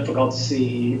a little difficult to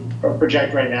see or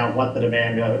project right now what the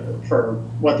demand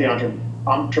what the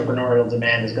entrepreneurial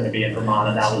demand is going to be in Vermont,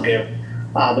 and that will give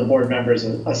the board members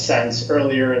a sense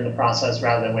earlier in the process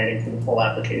rather than waiting for the full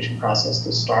application process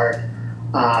to start.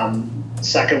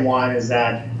 Second one is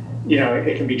that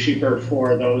it can be cheaper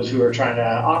for those who are trying to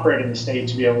operate in the state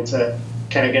to be able to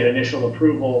kind of get initial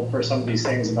approval for some of these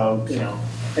things about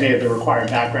any of the required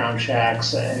background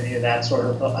checks, any of that sort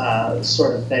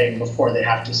of thing before they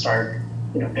have to start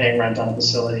paying rent on a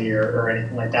facility or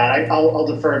anything like that. I'll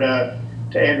defer to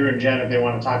Andrew and Jen if they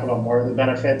want to talk about more of the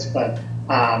benefits, but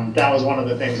that was one of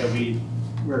the things that we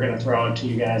were going to throw out to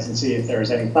you guys and see if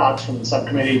there's any thoughts from the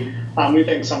subcommittee. We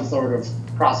think some sort of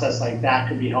process like that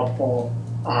could be helpful.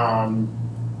 We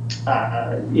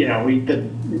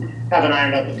haven't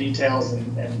ironed out the details,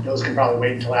 and those can probably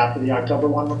wait until after the October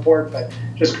 1 report, but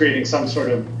just creating some sort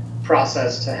of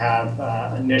process to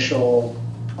have initial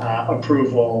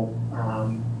approval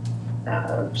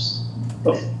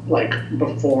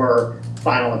before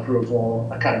final approval,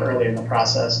 kind of early in the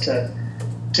process to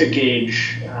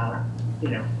gauge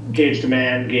gauge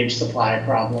demand, gauge supply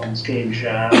problems, gauge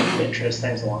interest,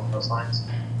 things along those lines.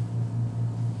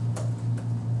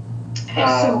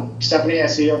 Stephanie, I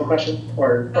see you have a question,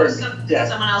 someone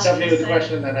else. Stephanie with a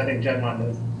question, and then I think Jen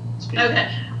wanted to speak. Okay,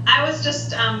 I was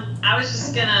just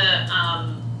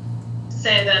gonna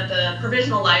say that the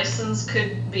provisional license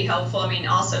could be helpful. I mean,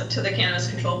 also to the Cannabis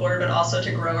Control Board, but also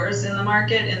to growers in the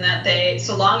market, in that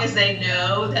so long as they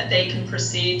know that they can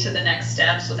proceed to the next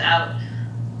steps without,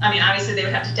 obviously they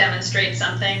would have to demonstrate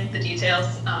something, the details,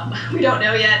 we don't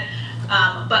know yet,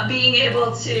 but being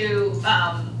able to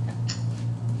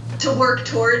work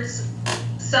towards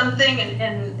something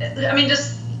and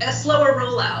just a slower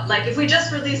rollout. Like if we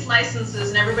just release licenses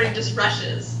and everybody just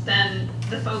rushes, then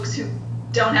the folks who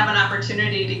don't have an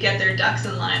opportunity to get their ducks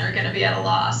in line are going to be at a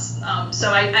loss.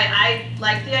 So I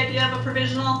like the idea of a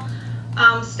provisional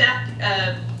step,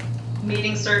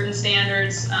 meeting certain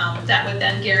standards that would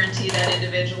then guarantee that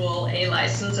individual a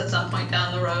license at some point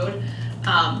down the road,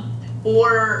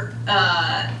 or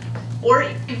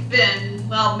even,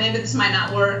 well, maybe this might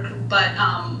not work, but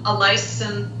a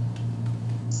license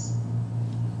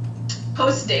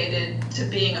post-dated to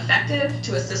being effective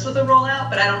to assist with the rollout.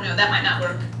 But I don't know, that might not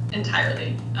work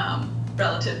entirely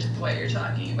relative to what you're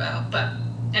talking about. But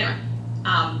anyway,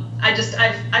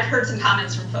 I've heard some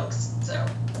comments from folks, so.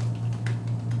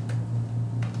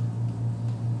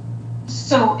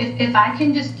 So if I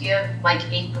can just give like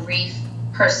a brief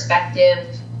perspective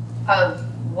of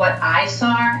what I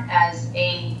saw as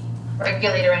a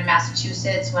regulator in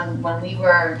Massachusetts when we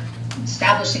were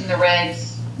establishing the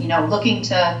regs, you know, looking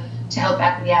to help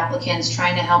equity applicants,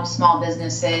 trying to help small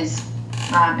businesses,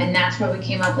 and that's where we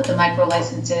came up with the micro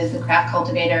licenses, the craft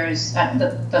cultivators,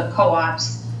 the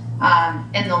co-ops,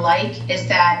 and the like, is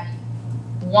that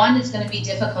one, it's going to be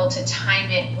difficult to time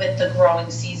it with the growing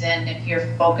season if you're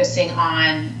focusing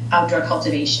on outdoor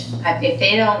cultivation. If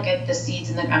they don't get the seeds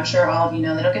in the, I'm sure all of you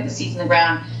know, they don't get the seeds in the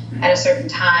ground at a certain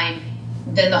time,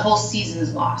 then the whole season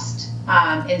is lost.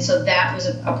 And so that was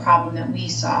a problem that we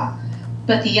saw.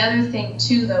 But the other thing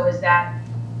too, though, is that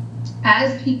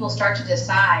as people start to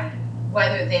decide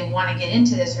whether they want to get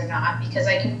into this or not, because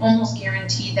I can almost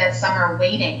guarantee that some are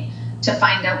waiting to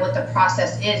find out what the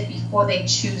process is before they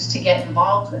choose to get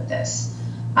involved with this.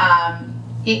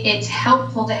 It's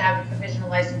helpful to have the provisional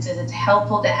licenses. It's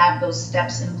helpful to have those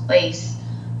steps in place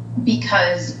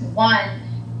because, one,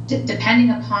 depending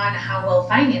upon how well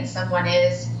financed someone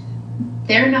is,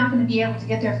 they're not going to be able to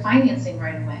get their financing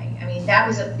right away. I mean, that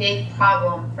was a big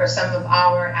problem for some of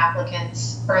our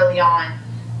applicants early on,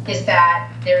 is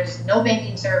that there's no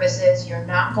banking services. You're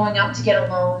not going out to get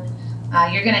a loan.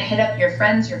 You're going to hit up your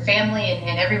friends, your family,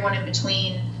 and everyone in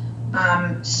between.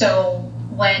 So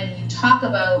when you talk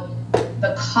about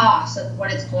the cost of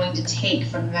what it's going to take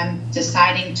from them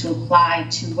deciding to apply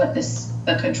to what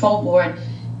the control board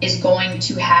is going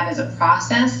to have as a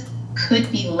process, could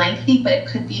be lengthy, but it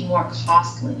could be more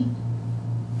costly.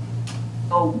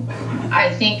 So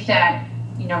I think that,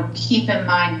 you know, keep in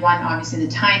mind, one, obviously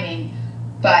the timing,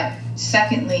 but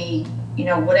secondly, you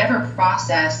know, whatever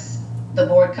process the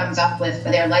board comes up with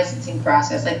for their licensing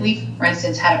process. Like we've, for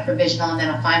instance, had a provisional and then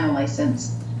a final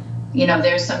license. You know,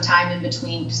 there's some time in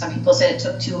between. Some people said it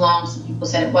took too long. Some people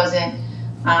said it wasn't.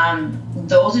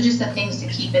 Those are just the things to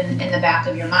keep in the back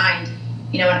of your mind.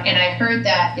 You know, and I heard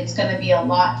that it's going to be a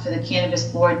lot for the cannabis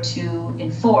board to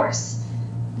enforce.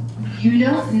 You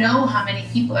don't know how many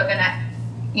people are going to,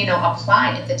 you know,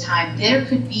 apply at the time. There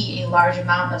could be a large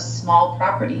amount of small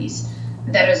properties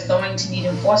that is going to need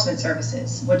enforcement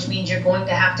services, which means you're going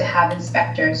to have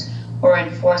inspectors or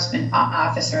enforcement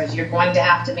officers. You're going to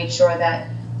have to make sure that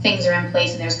things are in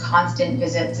place and there's constant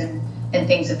visits and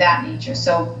things of that nature.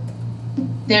 So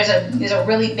there's a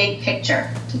really big picture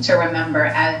to remember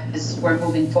as we're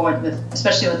moving forward with,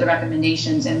 especially with the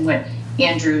recommendations and what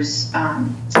Andrew's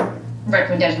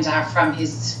recommendations are from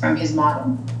his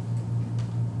model.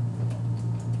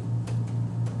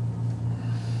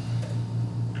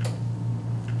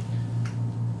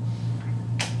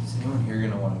 You're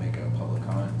gonna want to make a public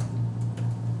comment.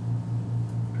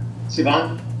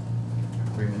 Sivan?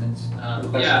 3 minutes.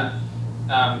 Yeah,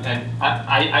 and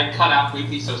I cut out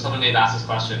briefly, so someone may have asked this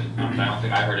question, but I don't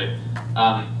think I heard it.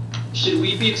 Should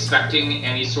we be expecting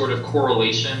any sort of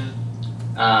correlation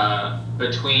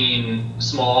between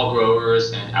small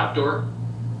growers and outdoor?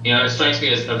 You know, it strikes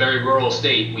me as a very rural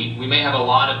state. We may have a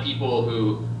lot of people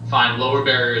who find lower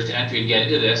barriers to entry to get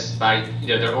into this by, you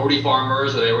know, they're already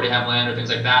farmers or they already have land or things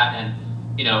like that. And,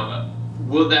 you know,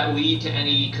 will that lead to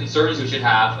any concerns we should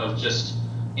have of just,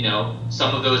 you know,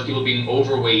 some of those people being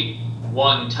overweight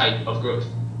one type of growth?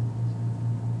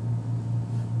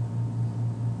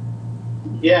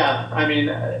 Yeah, I mean,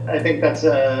 I think that's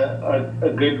a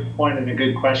good point and a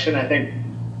good question. I think,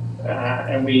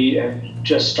 and we have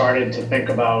just started to think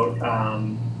about,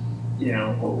 you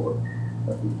know,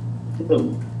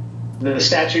 the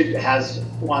statute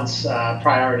wants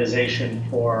prioritization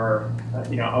for,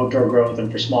 you know, outdoor growth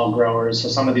and for small growers. So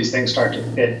some of these things start to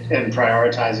fit in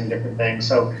prioritizing different things.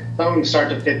 So some of them start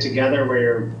to fit together where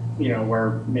you're, you know,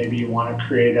 where maybe you want to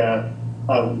create a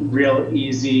real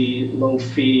easy, low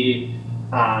fee,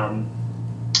 like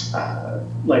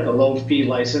a low fee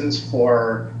license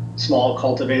for small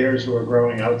cultivators who are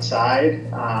growing outside.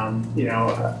 You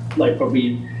know, like, but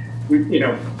we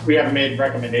we haven't made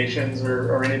recommendations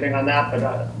or anything on that,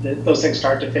 but those things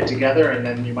start to fit together, and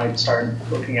then you might start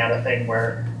looking at a thing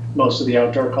where most of the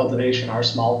outdoor cultivation are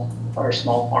small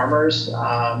farmers,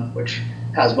 which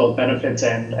has both benefits,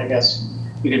 and I guess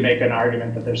you could make an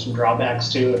argument that there's some drawbacks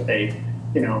too. If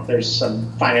if there's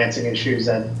some financing issues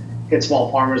that hit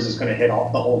small farmers, is going to hit the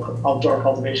whole outdoor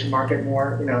cultivation market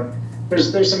more.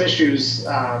 There's some issues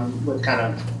with kind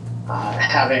of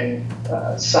having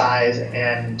size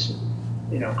and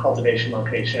cultivation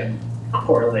location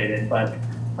correlated, but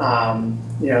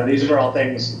these are all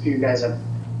things. If you guys have,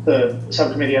 the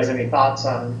subcommittee has any thoughts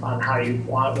on how you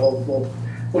want,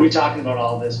 we'll be talking about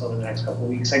all of this over the next couple of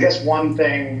weeks. I guess one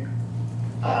thing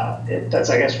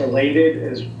that's related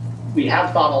is we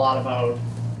have thought a lot about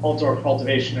outdoor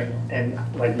cultivation and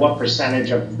like what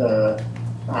percentage of the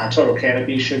total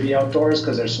canopy should be outdoors,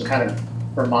 because there's some kind of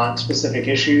Vermont specific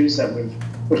issues that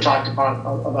we've talked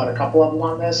about a couple of them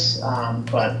on this.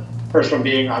 But first one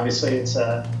being, obviously, it's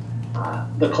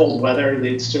the cold weather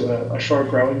leads to a short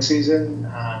growing season.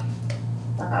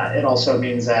 It also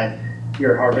means that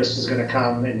your harvest is going to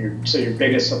come, and your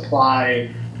biggest supply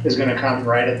is going to come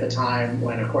right at the time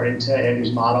when, according to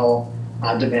Andrew's model,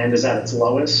 demand is at its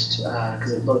lowest,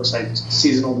 because it looks like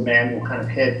seasonal demand will kind of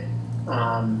hit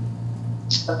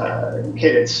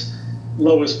its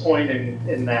lowest point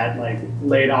in that like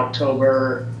late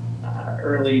October,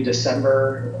 early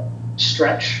December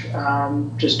stretch,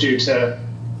 just due to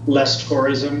less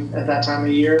tourism at that time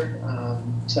of year.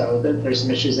 So there's some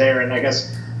issues there, and I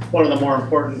guess one of the more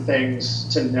important things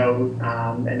to note,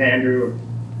 and Andrew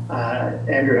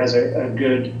has a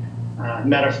good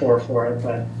metaphor for it,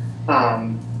 but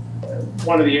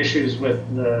one of the issues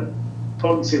with the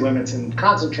potency limits in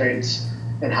concentrates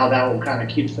and how that will kind of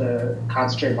keep the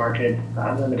concentrate market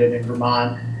limited in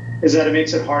Vermont is that it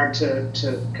makes it hard to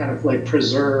kind of like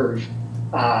preserve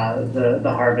the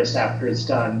harvest after it's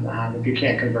done, if you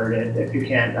can't convert it, if you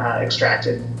can't extract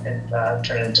it and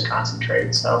turn it into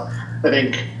concentrate. So I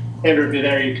think, Andrew, if you're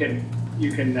there,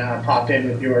 you can pop in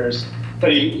with yours.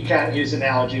 But his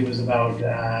analogy was about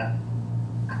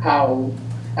how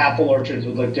apple orchards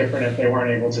would look different if they weren't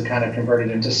able to kind of convert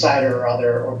it into cider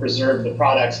or preserve the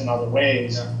products in other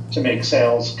ways to make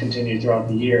sales continue throughout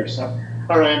the year. So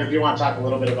I don't know, Andrew, if you want to talk a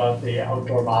little bit about the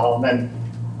outdoor model, and then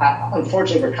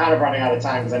unfortunately we're kind of running out of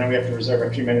time because I know we have to reserve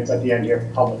a few minutes at the end here for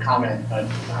public comment. But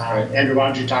Andrew, why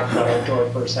don't you talk about outdoor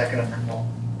for a second, and then we'll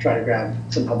try to grab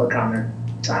some public comment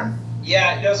time.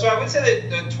 Yeah, so I would say that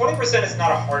the 20% is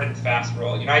not a hard and fast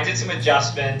rule. I did some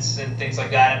adjustments and things like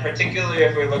that, and particularly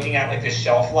if we're looking at like the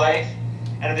shelf life,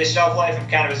 and if the shelf life of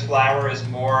cannabis flower is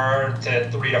more to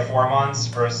 3 to 4 months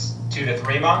versus 2 to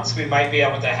 3 months, we might be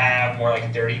able to have more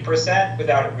like 30%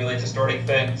 without it really distorting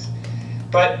things.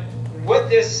 But what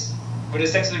this would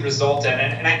essentially result in,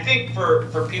 and I think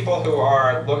for people who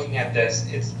are looking at this,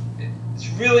 it's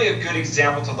really a good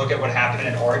example to look at what happened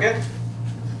in Oregon.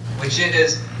 Which it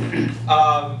is,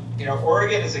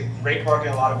 Oregon is a great market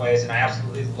in a lot of ways, and I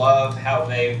absolutely love how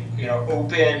they,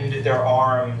 opened their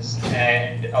arms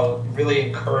and really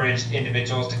encouraged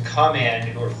individuals to come in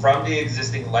who are from the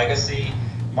existing legacy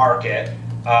market.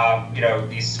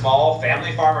 These small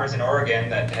family farmers in Oregon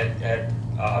that had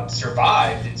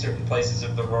survived in certain places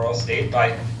of the rural state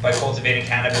by cultivating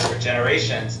cannabis for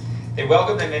generations. They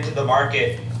welcomed them into the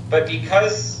market, but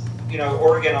because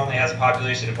Oregon only has a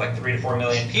population of like 3 to 4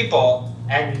 million people,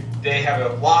 and they have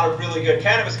a lot of really good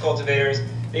cannabis cultivators.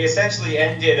 They essentially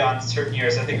ended on certain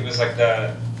years. I think it was like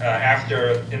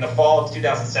in the fall of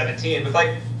 2017, with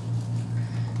like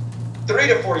 3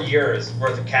 to 4 years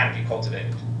worth of canopy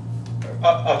cultivated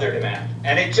of their demand,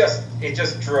 and it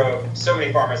just drove so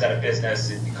many farmers out of business.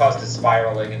 It caused a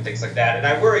spiraling and things like that. And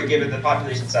I worry, given the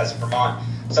population size of Vermont,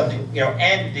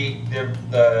 and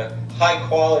the high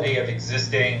quality of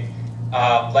existing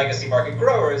legacy market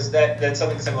growers, that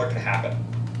something similar could happen.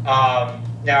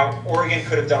 Now, Oregon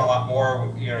could have done a lot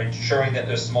more, ensuring that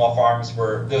those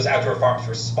outdoor farms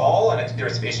were small, and I think there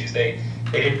were some issues they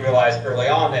didn't realize early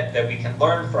on that we can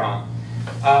learn from.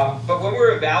 But when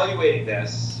we're evaluating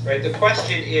this, right, the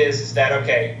question is that,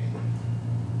 okay,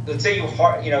 let's say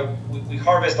we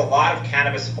harvest a lot of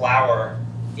cannabis flower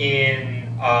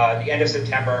in the end of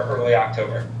September, early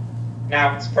October.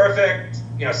 Now, it's perfect.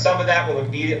 Some of that will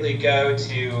immediately go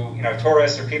to,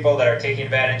 tourists or people that are taking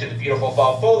advantage of the beautiful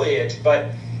fall foliage,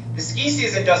 but the ski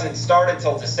season doesn't start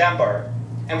until December.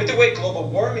 And with the way global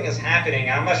warming is happening,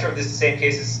 I'm not sure if this is the same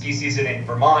case as ski season in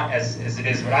Vermont as it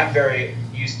is what I'm very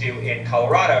used to in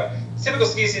Colorado. Typical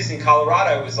ski season in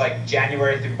Colorado was like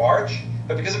January through March,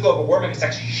 but because of global warming, it's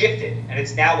actually shifted, and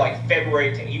it's now like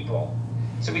February to April.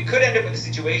 So we could end up with a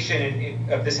situation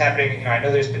of this happening. I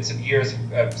know there's been some years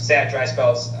of sad dry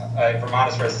spells in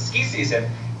Vermont as far as the ski season.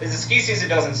 But the ski season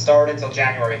doesn't start until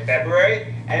January,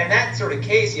 February, and in that sort of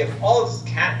case, you have all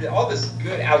this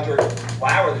good outdoor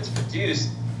flower that's produced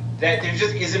that there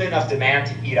just isn't enough demand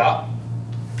to eat up.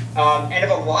 And if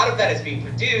a lot of that is being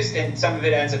produced and some of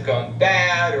it ends up going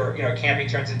bad, or can't be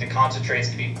turned into concentrates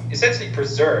to be essentially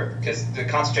preserved, because the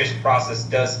concentration process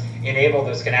does enable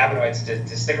those cannabinoids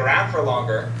to stick around for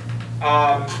longer.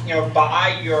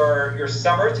 By your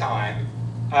summertime,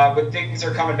 when things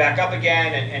are coming back up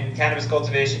again, and cannabis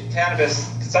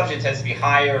consumption tends to be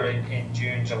higher in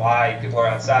June, July, people are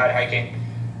outside hiking,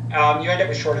 you end up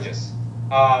with shortages.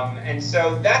 And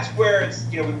so that's where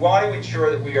we want to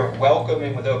ensure that we are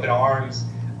welcoming with open arms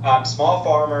small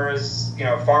farmers,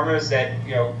 farmers that,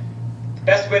 the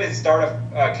best way to start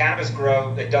a cannabis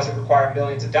grow that doesn't require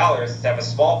millions of dollars is to have a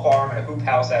small farm and a hoop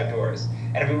house outdoors.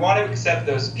 And if we want to accept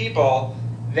those people,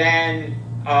 then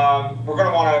we're going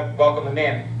to want to welcome them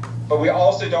in. But we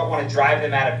also don't want to drive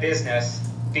them out of business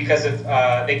because of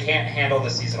they can't handle the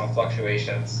seasonal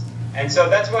fluctuations. And so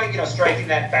that's why, striking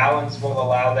that balance will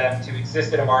allow them to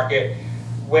exist in a market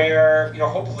where,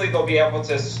 hopefully they'll be able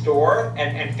to store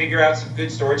and figure out some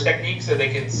good storage techniques so they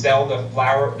can sell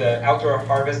the outdoor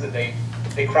harvest that they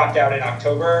cropped out in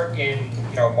October in,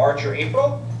 March or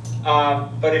April.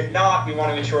 But if not, we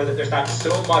want to ensure that there's not so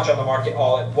much on the market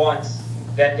all at once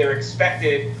that their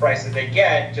expected price that they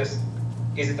get just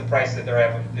isn't the price that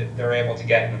they're able to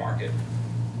get in the market.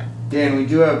 Dan, we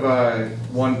do have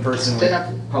one person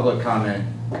with public comment.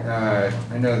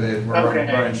 I know that we're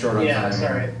running short on time. Yeah,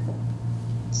 sorry.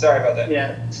 Sorry about that.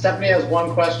 Yeah, Stephanie has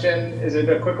one question. Is it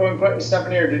a quick one,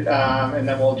 Stephanie, or and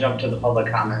then we'll jump to the public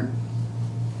comment?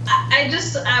 I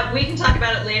just, we can talk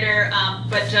about it later,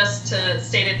 but just to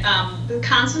state it, the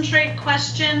concentrate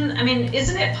question, I mean,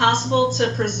 isn't it possible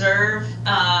to preserve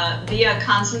via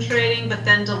concentrating but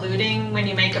then diluting when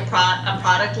you make a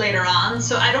product later on?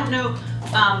 So I don't know,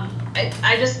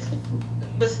 I just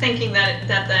was thinking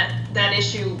that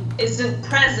issue isn't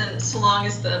present so long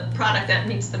as the product that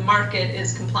meets the market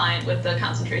is compliant with the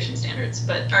concentration standards,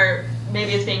 but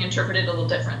maybe it's being interpreted a little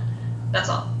different. That's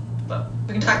all, but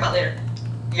we can talk about it later.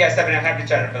 Yeah, Stephanie, I'm happy to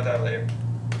chat about that later.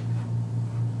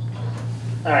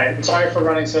 All right, I'm sorry for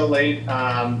running so late,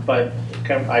 but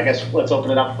I guess let's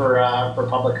open it up for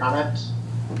public comments.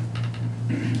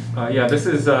 Yeah, this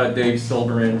is Dave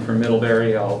Silberman from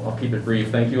Middlebury. I'll keep it brief.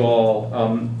 Thank you all.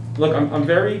 Look, I'm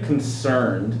very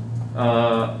concerned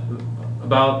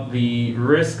about the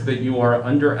risk that you are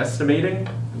underestimating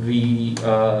the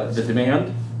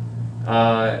demand.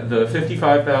 The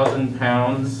 55,000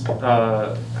 pounds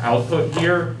output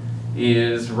here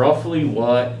is roughly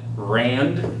what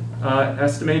Rand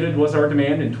estimated was our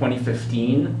demand in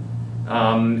 2015.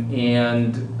 That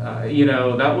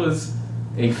was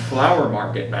a flower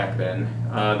market back then.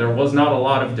 There was not a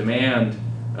lot of demand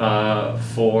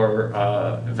for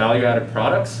value-added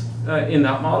products in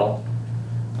that model.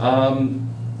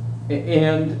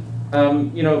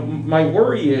 My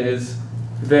worry is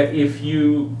that if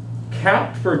you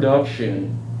capped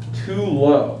production too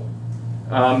low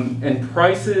and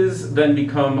prices then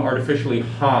become artificially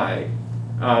high,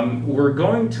 we're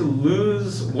going to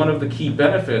lose one of the key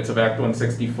benefits of Act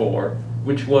 164,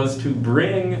 which was to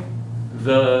bring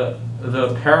the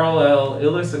parallel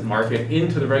illicit market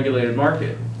into the regulated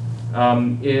market.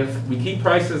 If we keep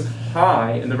prices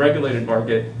high in the regulated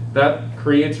market, that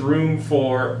creates room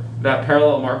for that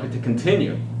parallel market to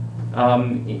continue.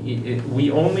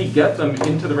 We only get them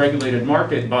into the regulated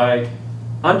market by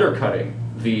undercutting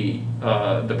the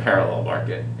parallel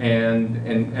market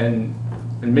and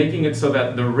making it so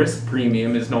that the risk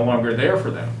premium is no longer there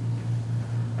for them.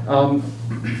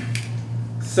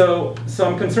 So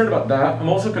I'm concerned about that. I'm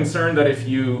also concerned that if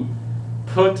you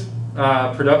put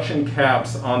production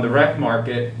caps on the rec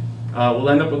market, we'll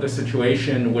end up with a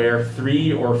situation where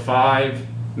 3 or 5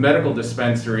 medical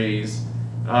dispensaries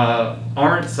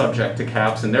aren't subject to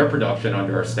caps in their production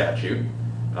under our statute.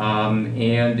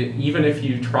 And even if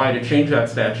you try to change that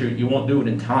statute, you won't do it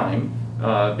in time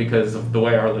because of the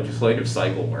way our legislative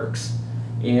cycle works.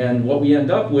 And what we end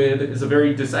up with is a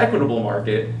very disequitable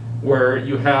market where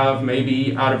you have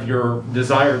maybe out of your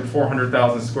desired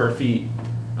 400,000 square feet,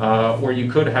 where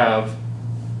you could have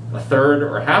a third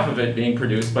or half of it being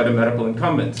produced by the medical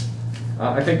incumbents.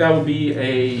 I think that would be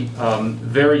a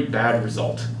very bad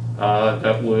result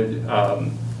that would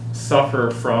suffer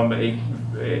from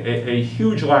a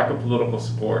huge lack of political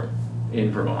support in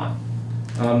Vermont.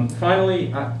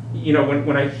 Finally,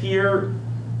 when I hear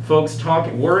folks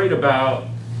worried about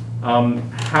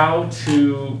how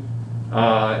to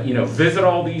visit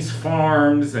all these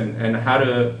farms and how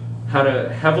to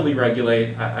heavily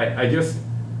regulate.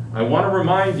 I want to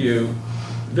remind you,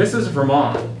 this is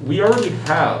Vermont. We already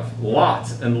have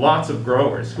lots and lots of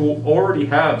growers who already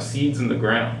have seeds in the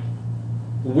ground.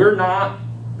 We're not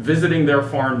visiting their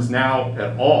farms now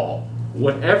at all.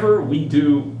 Whatever we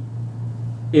do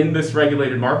in this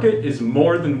regulated market is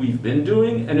more than we've been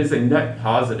doing and is a net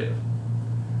positive.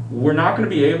 We're not going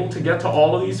to be able to get to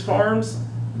all of these farms.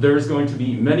 There's going to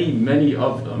be many, many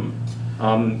of them.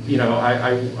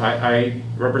 I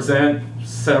represent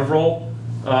several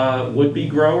would-be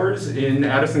growers in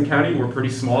Addison County. We're pretty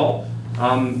small.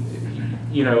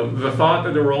 The thought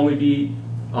that there will only be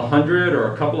 100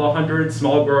 or a couple of hundred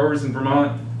small growers in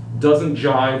Vermont doesn't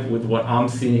jive with what I'm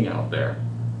seeing out there.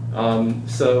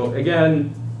 So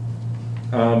again,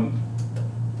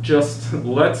 just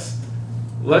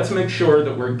let's make sure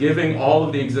that we're giving all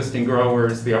of the existing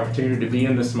growers the opportunity to be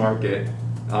in this market,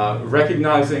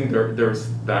 recognizing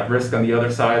there's that risk on the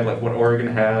other side, like what Oregon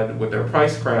had with their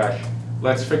price crash.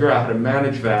 Let's figure out how to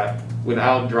manage that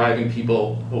without driving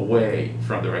people away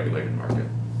from the regulated market.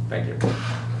 Thank you.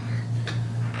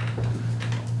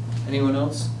 Anyone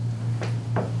else?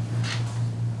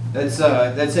 That's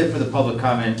it for the public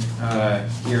comment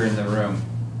here in the room.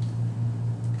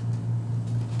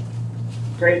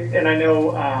 Great, and I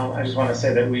know, I just want to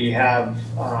say that we have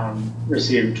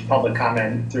received public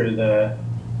comment through the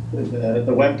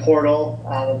web portal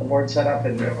that the board set up,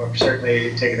 and we're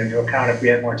certainly taking into account. If we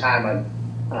had more time,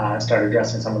 I'd start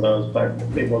addressing some of those, but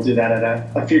maybe we'll do that at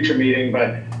a future meeting.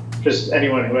 But just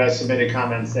anyone who has submitted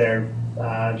comments there,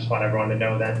 I just want everyone to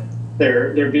know that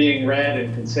they're being read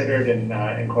and considered and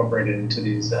incorporated into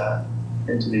these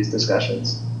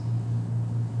discussions.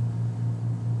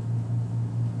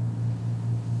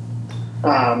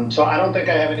 So I don't think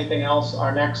I have anything else.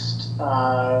 Our next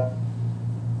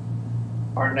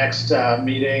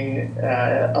meeting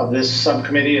of this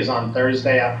subcommittee is on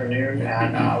Thursday afternoon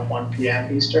at 1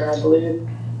 p.m. Eastern, I believe.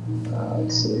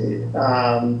 Let's see.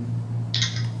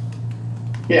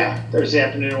 Yeah, Thursday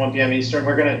afternoon, 1 p.m. Eastern.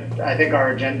 I think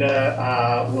our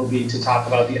agenda will be to talk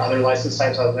about the other license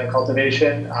types other than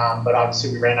cultivation, but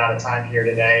obviously we ran out of time here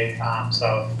today,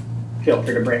 so feel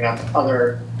free to bring up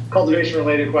other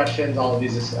cultivation-related questions. All of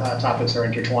these topics are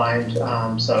intertwined,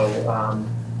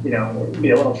 we'll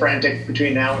be a little frantic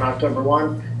between now and October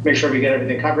 1. Make sure we get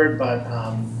everything covered, but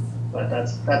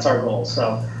that's our goal.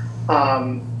 So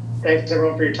thanks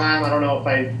everyone for your time. I don't know if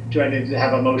I need to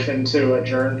have a motion to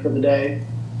adjourn for the day.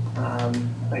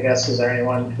 I guess, is there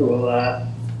anyone who will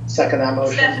second that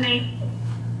motion? Stephanie.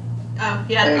 Yeah,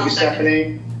 thank you,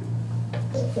 Stephanie.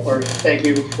 Or thank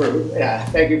you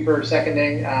for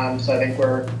seconding. So I think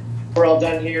we're all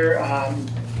done here.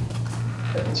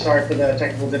 Sorry for the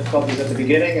technical difficulties at the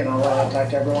beginning, and I'll talk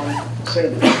to everyone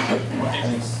soon.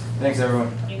 Thanks everyone.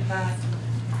 Bye.